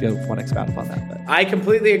don't know if you want to expound upon that. But I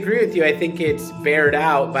completely agree with you. I think it's bared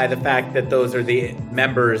out by the fact that those are the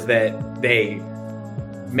members that they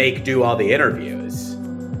make do all the interviews.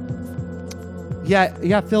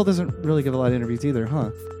 Yeah, Phil doesn't really give a lot of interviews either, huh?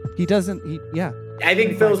 He doesn't, I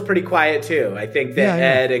think Phil's pretty quiet too. I think that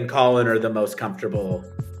Ed and Colin are the most comfortable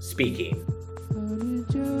speaking.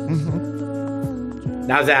 Mm-hmm.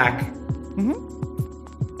 Now, Zach,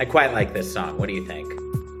 I quite like this song. What do you think?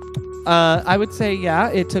 I would say, yeah,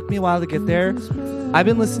 it took me a while to get there. I've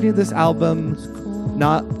been listening to this album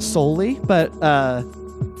not solely, but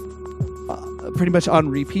pretty much on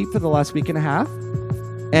repeat for the last week and a half.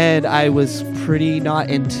 And I was pretty not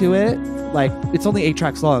into it. Like, it's only 8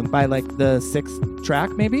 tracks long by like the 6th track,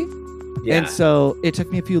 maybe. Yeah. And so it took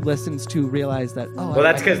me a few listens to realize that, well,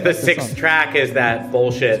 that's because the 6th track is that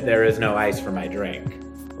bullshit, there is no ice for my drink.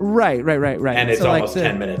 Right. And it's so almost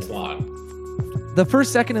 10 minutes long. The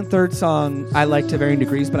first, second, and third song I like to varying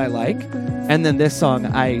degrees, but I like. And then this song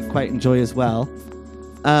I quite enjoy as well.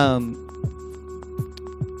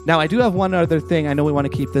 Now, I do have one other thing. I know we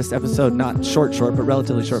want to keep this episode not short, but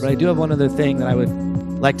relatively short. But I do have one other thing that I would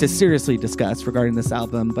like to seriously discuss regarding this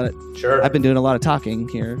album. But sure, I've been doing a lot of talking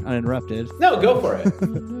here, uninterrupted. No, go for it.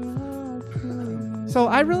 So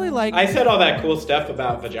I really like... I said all that cool stuff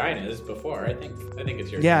about vaginas before. I think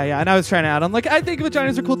it's your turn. Yeah. And I was trying to add. I'm like, I think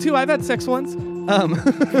vaginas are cool too. I've had sex once. I'm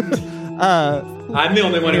the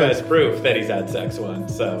only one who has proof that he's had sex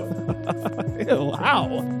once. So, wow.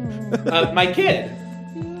 My kid.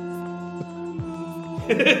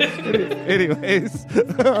 Anyways, yeah,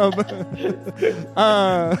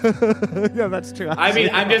 that's true. I mean,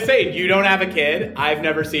 I'm just saying, you don't have a kid. I've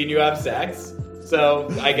never seen you have sex.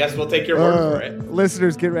 So I guess we'll take your word for it.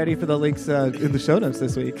 Listeners, get ready for the links in the show notes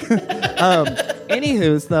this week.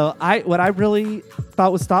 Anywho's, though, what I really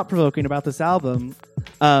thought was thought-provoking about this album,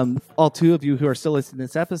 all 2 of you who are still listening to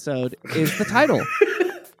this episode, is the title.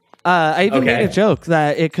 I even made a joke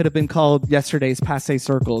that it could have been called Yesterday's Passe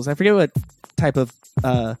Circles. I forget what type of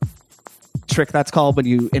trick that's called when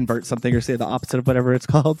you invert something or say the opposite of whatever it's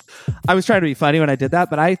called. I was trying to be funny when I did that,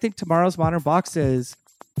 but I think Tomorrow's Modern Boxes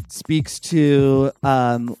speaks to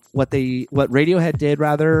what Radiohead did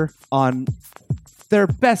rather on their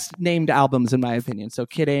best named albums, in my opinion. So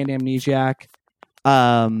Kid A and Amnesiac,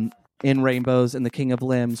 In Rainbows, and The King of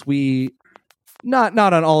Limbs. We not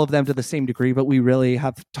on all of them to the same degree, but we really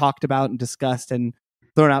have talked about and discussed and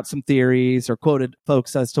thrown out some theories or quoted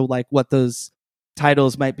folks as to like what those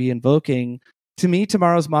titles might be invoking. To me,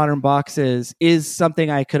 Tomorrow's Modern Boxes is something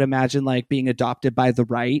I could imagine like being adopted by the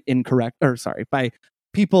right by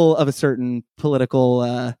people of a certain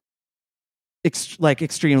political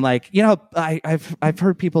extreme, like, you know, I've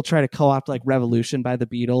heard people try to co-opt like Revolution by the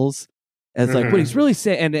Beatles as like what he's really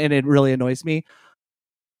saying, and it really annoys me.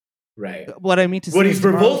 Right. What I mean to say, what he's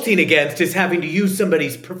revolting against is having to use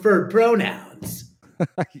somebody's preferred pronouns.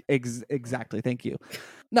 Exactly. Thank you.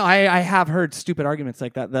 No, I have heard stupid arguments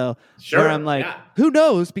like that though. Sure. Where I'm like, who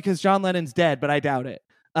knows? Because John Lennon's dead, but I doubt it.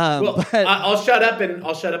 But I'll shut up and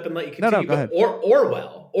let you continue. No, go ahead.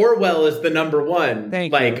 Orwell is the number one.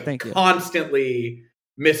 Thank you. Constantly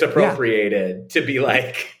misappropriated to be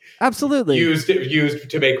like absolutely used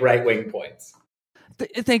to make right-wing points.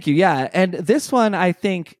 Thank you. Yeah, and this one, I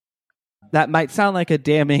think that might sound like a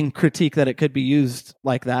damning critique that it could be used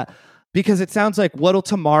like that, because it sounds like what'll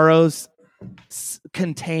tomorrow's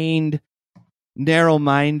contained,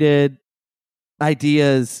 narrow-minded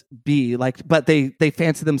ideas be like, but they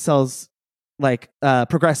fancy themselves like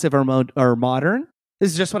progressive or modern.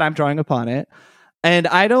 This is just what I'm drawing upon it, and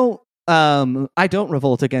I don't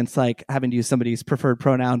revolt against like having to use somebody's preferred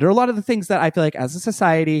pronoun. There are a lot of the things that I feel like as a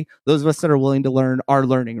society, those of us that are willing to learn are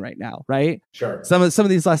learning right now, right? Sure. Some of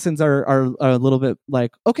these lessons are a little bit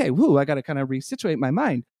like, okay, I got to kind of resituate my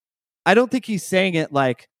mind. I don't think he's saying it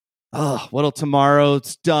like, oh, what'll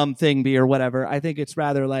tomorrow's dumb thing be or whatever. I think it's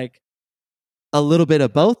rather like a little bit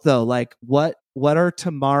of both though. Like what are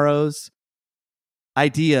tomorrow's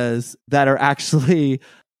ideas that are actually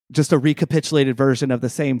just a recapitulated version of the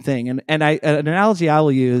same thing? And an analogy I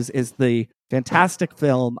will use is the fantastic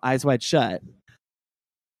film Eyes Wide Shut.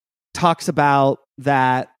 Talks about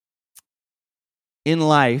that in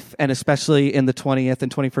life, and especially in the 20th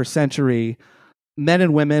and 21st century, men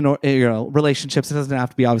and women, or relationships, it doesn't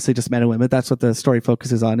have to be obviously just men and women. That's what the story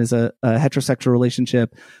focuses on, is a heterosexual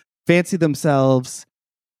relationship, fancy themselves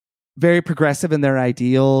very progressive in their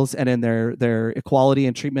ideals and in their equality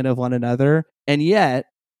and treatment of one another. And yet,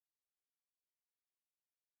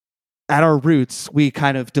 at our roots, we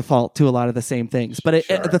kind of default to a lot of the same things. But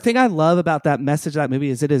the thing I love about that message of that movie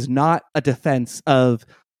is it is not a defense of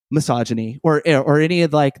misogyny or any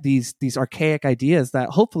of like these archaic ideas that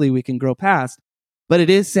hopefully we can grow past. But it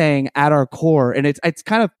is saying at our core, and it's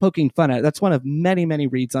kind of poking fun at it. That's one of many, many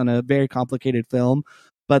reads on a very complicated film.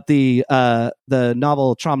 But the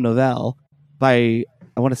novel Traum Novelle by,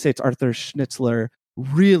 I want to say it's Arthur Schnitzler,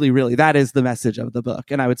 really, really, that is the message of the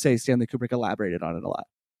book. And I would say Stanley Kubrick elaborated on it a lot.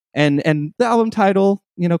 And the album title,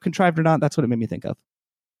 contrived or not, that's what it made me think of.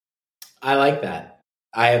 I like that.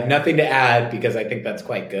 I have nothing to add because I think that's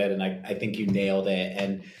quite good, and I think you nailed it.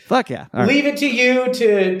 And fuck yeah, leave it to you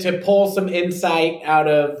to pull some insight out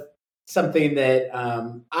of something that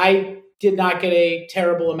I did not get a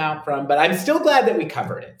terrible amount from, but I'm still glad that we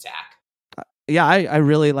covered it, Zach. Yeah, I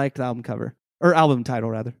really liked the album cover, or album title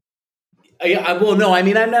rather. Well, no, I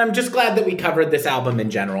mean, I'm just glad that we covered this album in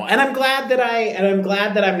general, and I'm glad that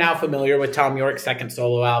I'm now familiar with Thom Yorke's second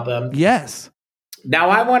solo album. Yes. Now,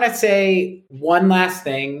 I want to say one last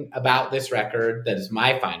thing about this record that is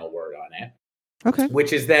my final word on it. Okay.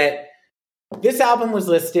 Which is that this album was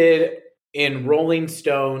listed in Rolling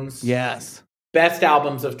Stone's Best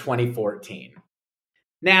Albums of 2014.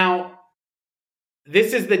 Now,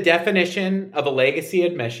 this is the definition of a legacy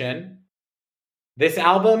admission. This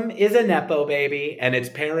album is a Nepo baby, and its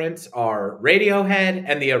parents are Radiohead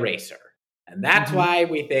and The Eraser. And that's why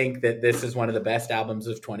we think that this is one of the best albums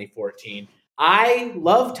of 2014. I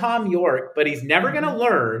love Thom Yorke, but he's never going to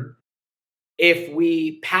learn if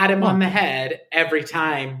we pat him on the head every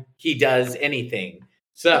time he does anything.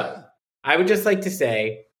 So I would just like to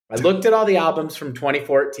say, I looked at all the albums from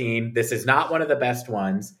 2014. This is not one of the best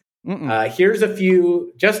ones. Here's a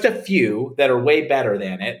few that are way better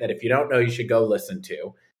than it, that if you don't know, you should go listen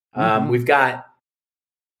to. We've got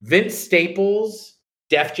Vince Staples'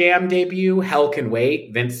 Def Jam debut, Hell Can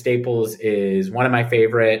Wait. Vince Staples is one of my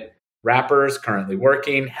favorite rappers currently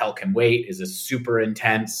working. Hell Can Wait is a super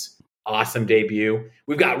intense, awesome debut.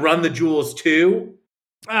 We've got Run the Jewels 2.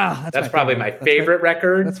 That's probably my favorite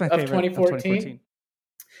record of 2014.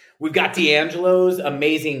 We've got D'Angelo's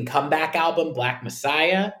amazing comeback album, Black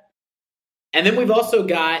Messiah. And then we've also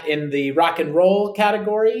got, in the rock and roll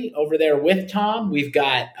category over there with Thom, we've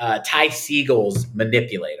got Ty Segall's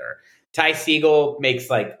Manipulator. Ty Segall makes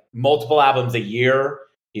like multiple albums a year.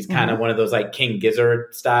 He's kind of one of those like King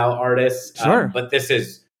Gizzard style artists. Sure. But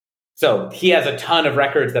so he has a ton of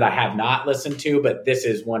records that I have not listened to, but this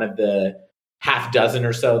is one of the half dozen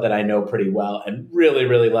or so that I know pretty well and really,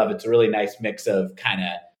 really love. It's a really nice mix of kind of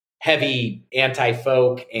heavy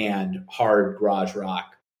anti-folk and hard garage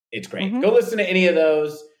rock. It's great. Go listen to any of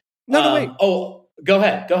those. No, wait. Oh, go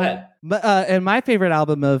ahead. But and my favorite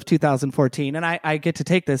album of 2014, and I get to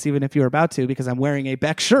take this even if you're about to, because I'm wearing a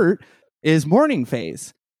Beck shirt, is Morning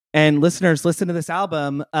Phase. And listeners, listen to this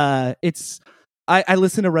album. I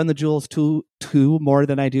listen to Run the Jewels 2 more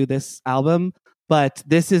than I do this album, but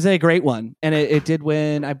this is a great one. And it did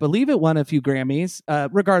win, I believe it won a few Grammys.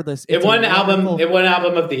 Regardless, it won album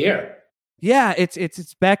of the year. Yeah,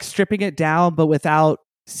 it's Beck stripping it down, but without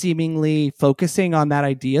seemingly focusing on that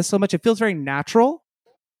idea so much. It feels very natural.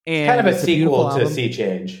 And kind of a sequel to Sea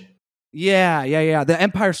Change. Yeah. The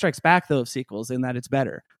Empire Strikes Back, though, of sequels, in that it's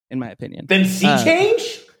better, in my opinion. Than Sea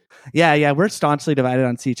Change? Yeah. We're staunchly divided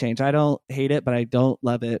on Sea Change. I don't hate it, but I don't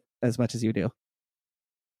love it as much as you do.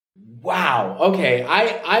 Wow. Okay.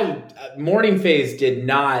 I Morning Phase did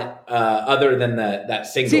not, other than that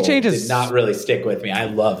single, Sea Change did not really stick with me. I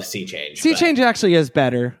love Sea Change. Sea Change actually is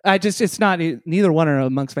better. It's not, neither one are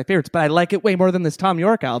amongst my favorites, but I like it way more than this Thom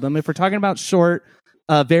Yorke album. If we're talking about short,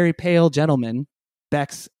 very pale gentleman,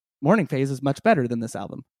 Beck's Morning Phase is much better than this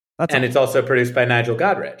album. It's also produced by Nigel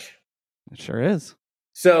Godrich. It sure is.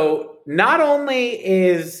 So not only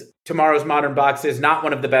is Tomorrow's Modern Boxes not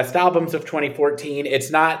one of the best albums of 2014,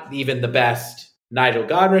 it's not even the best Nigel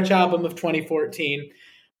Godrich album of 2014.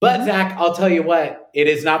 But Zach, I'll tell you what, it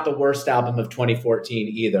is not the worst album of 2014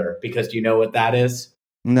 either, because do you know what that is?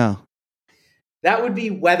 No. That would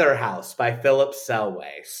be Weather House by Philip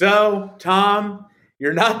Selway. So, Thom,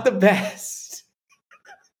 you're not the best.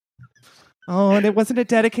 Oh, and wasn't it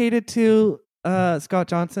dedicated to Scott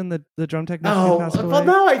Johnson, the drum technician who passed away? Well,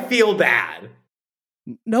 now I feel bad.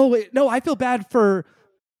 No, I feel bad for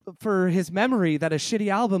his memory that a shitty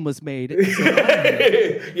album was made.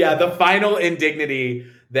 Yeah, the final indignity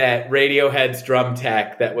that Radiohead's drum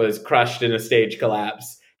tech that was crushed in a stage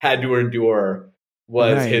collapse had to endure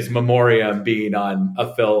was his memoriam being on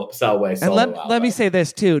a Philip Selway solo album. Let me say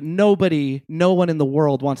this too. No one in the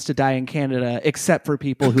world wants to die in Canada except for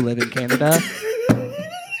people who live in Canada.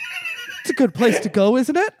 It's a good place to go,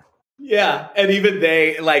 isn't it? Yeah, and even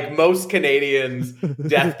they, like most Canadians,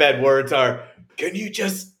 deathbed words are, "Can you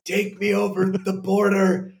just take me over the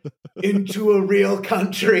border into a real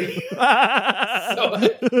country?"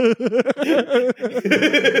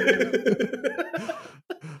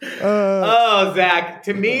 Zach,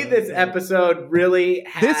 to me, this episode really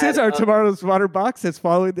had... This is our Tomorrow's Modern Boxes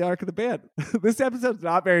following the arc of the band. This episode's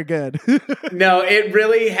not very good. No, it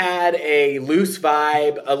really had a loose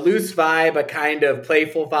vibe, a kind of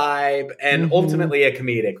playful vibe, and ultimately a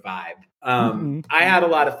comedic vibe. I had a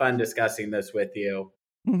lot of fun discussing this with you.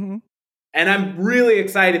 And I'm really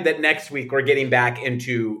excited that next week we're getting back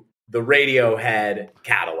into the Radiohead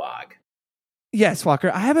catalog. Yes, Walker.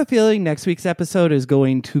 I have a feeling next week's episode is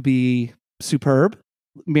going to be superb,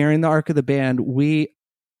 mirroring the arc of the band.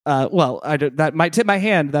 That might tip my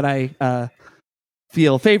hand that I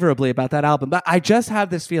feel favorably about that album, but I just have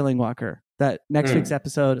this feeling, Walker, that next week's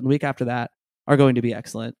episode and the week after that are going to be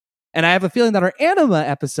excellent. And I have a feeling that our Anima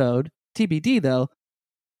episode, TBD though,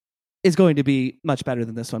 is going to be much better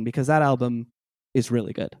than this one because that album is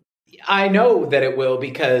really good. I know that it will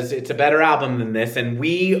because it's a better album than this, and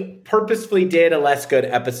we purposefully did a less good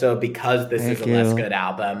episode because this is a less good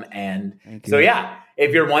album. And so, yeah,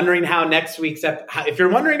 if you're wondering how if you're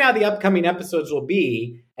wondering how the upcoming episodes will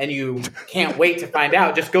be, and you can't wait to find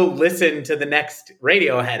out, just go listen to the next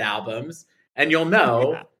Radiohead albums, and you'll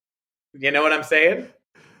know. Yeah. You know what I'm saying?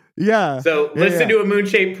 Yeah. So listen to A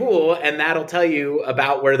Moon-Shaped Pool, and that'll tell you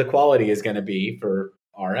about where the quality is going to be for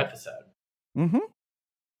our episode. Mm-hmm.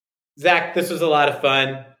 Zach, this was a lot of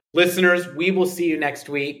fun. Listeners, we will see you next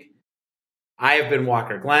week. I have been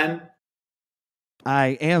Walker Glenn.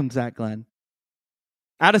 I am Zach Glenn.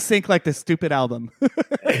 Out of sync like this stupid album.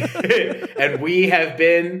 And we have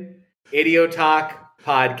been Idiotalk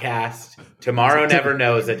Podcast, Tomorrow Never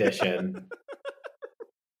Knows edition.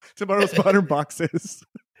 Tomorrow's Modern Boxes.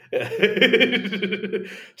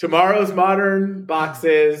 Tomorrow's Modern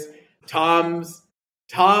Boxes. Thom's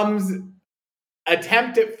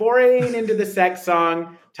attempt at foraying into the sex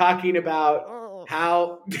song, talking about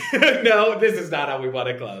how... No, this is not how we want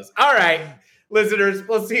to close. All right, listeners,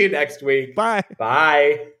 we'll see you next week. Bye.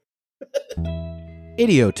 Bye.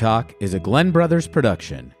 Idiotalk is a Glenn Brothers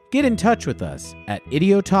production. Get in touch with us at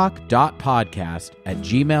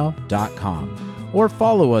idiotalk.podcast@gmail.com or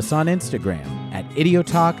follow us on Instagram at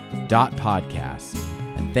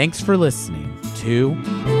idiotalk.podcast. And thanks for listening to...